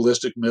the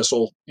ballistic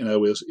missile,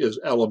 is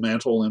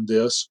elemental in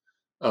this,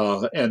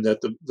 and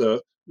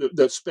that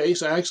that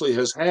space actually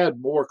has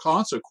had more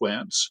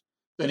consequence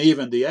than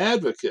even the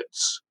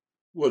advocates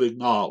would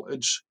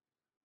acknowledge,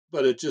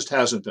 but it just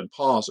hasn't been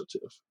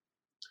positive.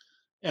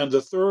 And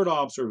the third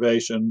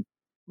observation,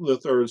 the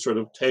third sort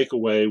of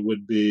takeaway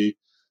would be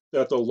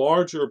that the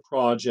larger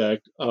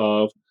project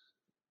of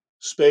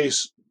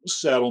space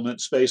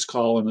settlement, space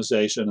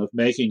colonization, of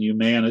making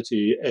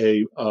humanity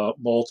a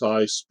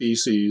multi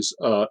species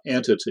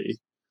entity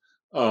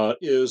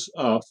is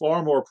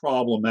far more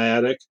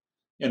problematic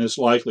in its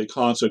likely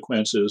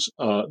consequences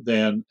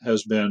than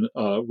has been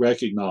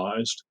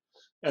recognized.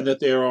 And that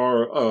there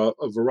are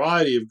a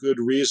variety of good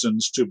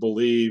reasons to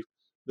believe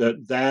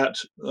that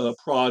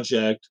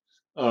project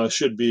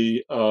should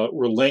be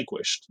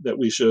relinquished, that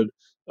we should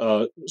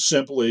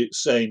simply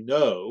say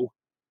no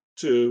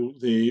to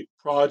the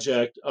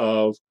project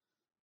of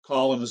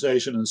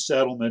colonization and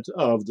settlement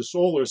of the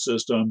solar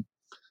system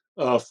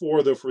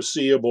for the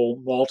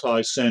foreseeable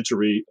multi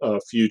century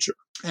future.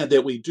 And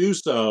that we do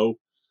so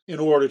in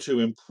order to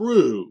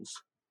improve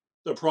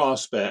the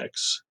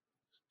prospects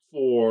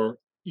for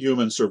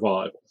human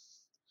survival.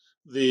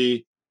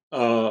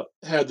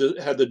 Had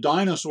the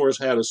dinosaurs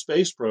had a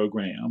space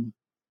program,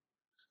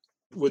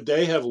 would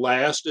they have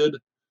lasted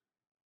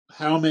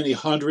how many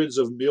hundreds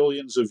of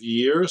millions of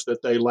years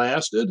that they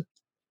lasted?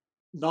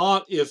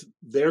 Not if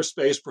their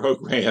space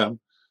program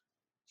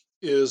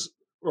is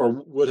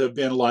or would have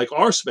been like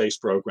our space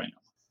program.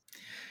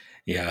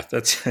 Yeah,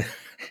 that's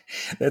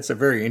that's a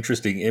very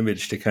interesting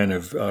image to kind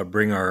of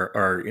bring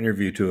our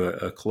interview to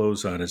a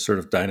close on, is sort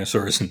of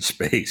dinosaurs in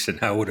space and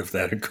how would have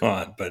that have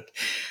gone. But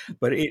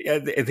I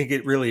think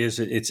it really is.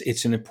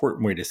 It's an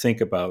important way to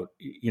think about,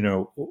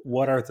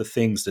 what are the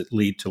things that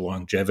lead to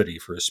longevity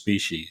for a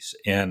species,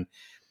 and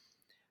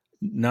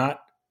not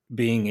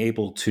being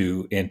able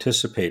to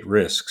anticipate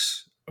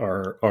risks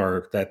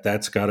are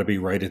that's got to be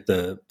right at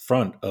the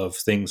front of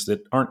things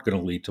that aren't going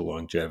to lead to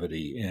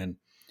longevity. And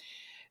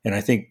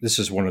I think this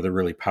is one of the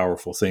really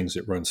powerful things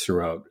that runs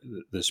throughout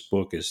this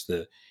book, is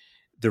the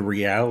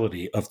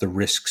reality of the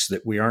risks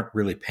that we aren't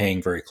really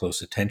paying very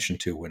close attention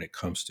to when it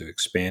comes to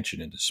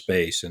expansion into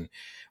space, and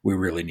we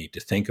really need to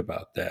think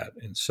about that.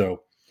 And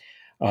so,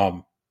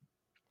 I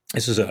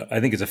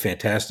think it's a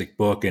fantastic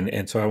book,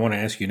 and so I want to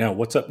ask you now,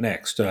 what's up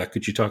next?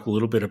 Could you talk a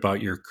little bit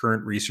about your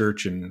current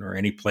research or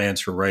any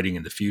plans for writing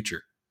in the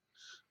future?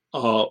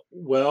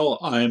 Well,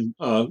 I'm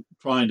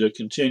trying to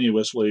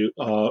continuously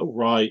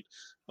write.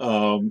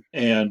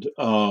 And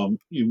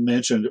you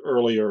mentioned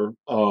earlier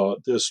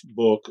this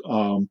book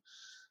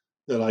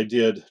that I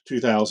did,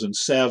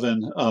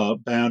 2007,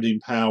 Bounding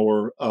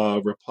Power,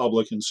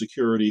 Republican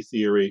Security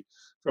Theory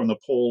from the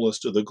Polis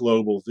to the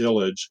Global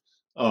Village.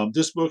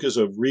 This book is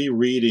a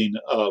rereading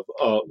of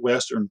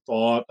Western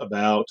thought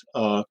about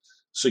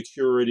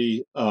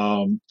security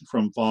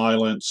from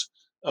violence,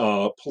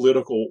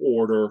 political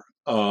order,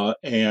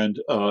 and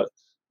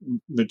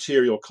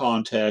material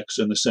context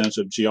in the sense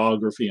of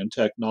geography and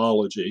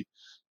technology.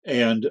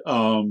 And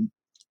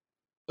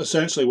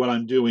essentially, what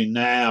I'm doing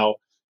now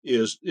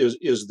is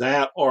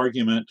that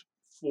argument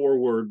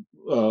forward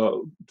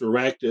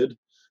directed.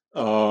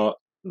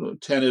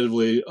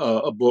 Tentatively,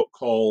 a book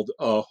called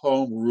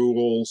Home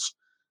Rules,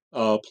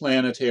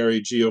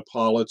 Planetary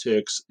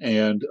Geopolitics,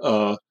 and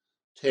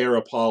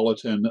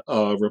Terrapolitan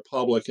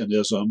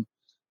Republicanism.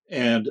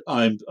 And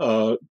I'm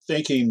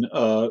thinking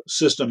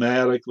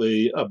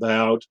systematically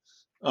about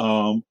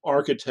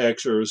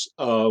architectures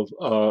of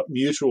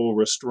mutual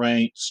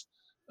restraints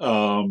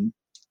to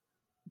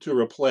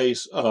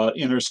replace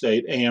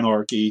interstate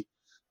anarchy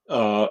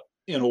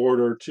in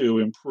order to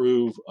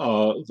improve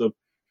the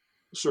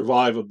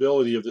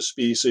survivability of the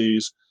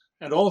species,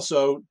 and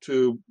also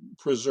to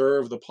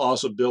preserve the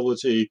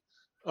possibility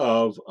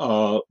of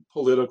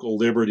political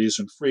liberties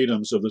and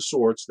freedoms of the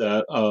sorts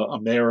that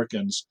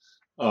Americans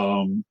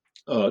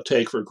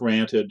take for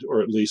granted,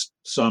 or at least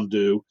some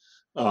do.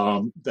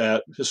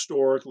 that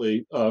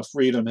historically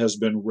freedom has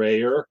been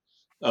rare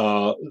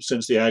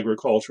since the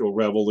agricultural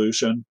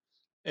revolution.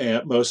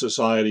 And most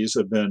societies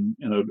have been,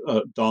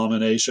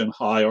 domination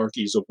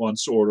hierarchies of one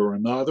sort or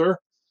another,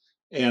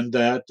 and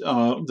that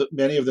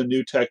many of the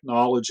new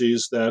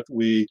technologies that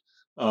we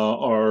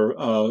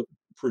are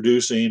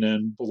producing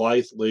and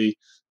blithely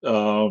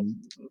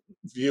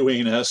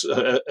viewing as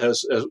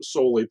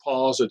solely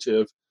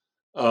positive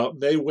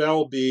may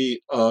well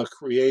be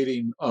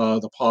creating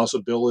the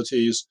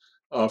possibilities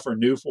for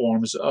new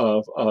forms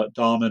of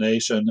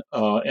domination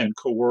and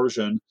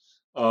coercion,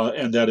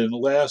 and that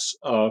unless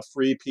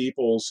free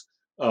peoples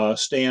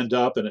stand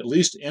up and at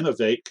least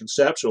innovate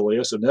conceptually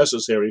as a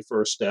necessary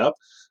first step,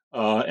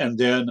 and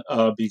then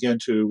begin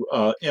to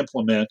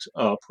implement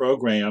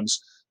programs,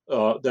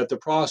 that the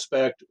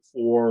prospect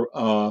for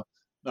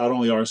not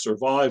only our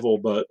survival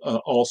but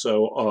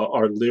also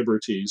our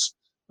liberties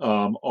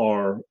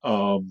are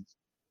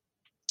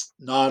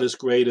not as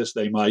great as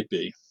they might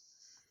be.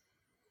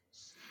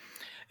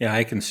 Yeah,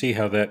 I can see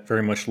how that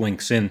very much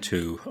links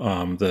into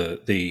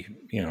the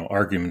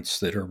arguments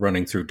that are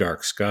running through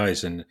Dark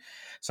Skies, and it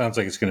sounds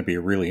like it's going to be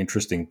a really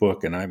interesting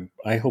book. And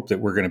I hope that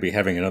we're going to be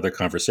having another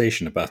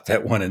conversation about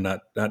that one, and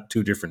not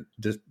too different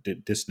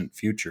distant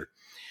future,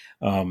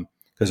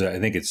 because I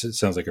think it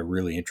sounds like a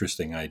really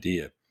interesting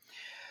idea.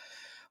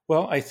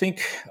 Well, I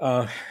think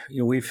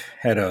we've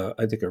had a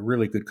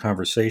really good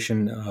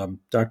conversation,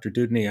 Dr.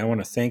 Dewdney. I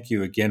want to thank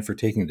you again for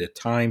taking the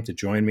time to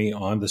join me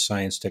on the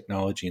Science,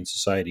 Technology, and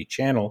Society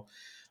channel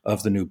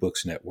of the New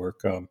Books Network.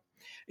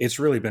 It's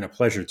really been a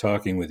pleasure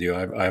talking with you.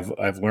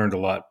 I've learned a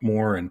lot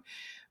more, and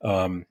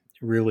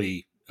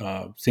really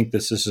think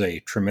this is a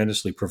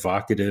tremendously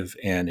provocative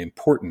and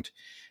important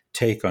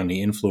take on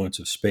the influence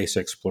of space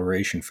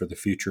exploration for the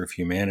future of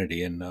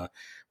humanity, and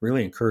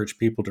really encourage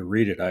people to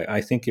read it. I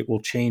think it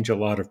will change a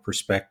lot of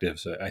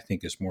perspectives. I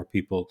think as more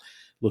people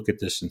look at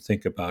this and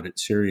think about it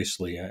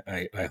seriously,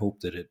 I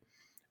hope that it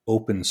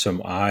opens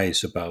some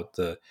eyes about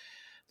the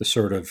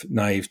sort of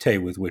naivete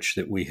with which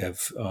that we have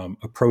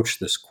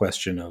approached this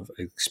question of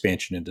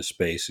expansion into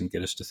space, and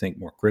get us to think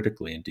more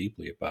critically and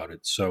deeply about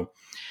it. So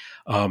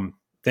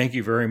thank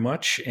you very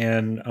much.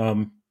 And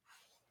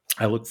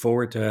I look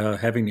forward to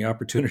having the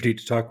opportunity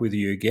to talk with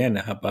you again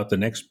about the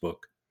next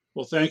book.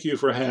 Well, thank you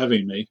for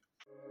having me.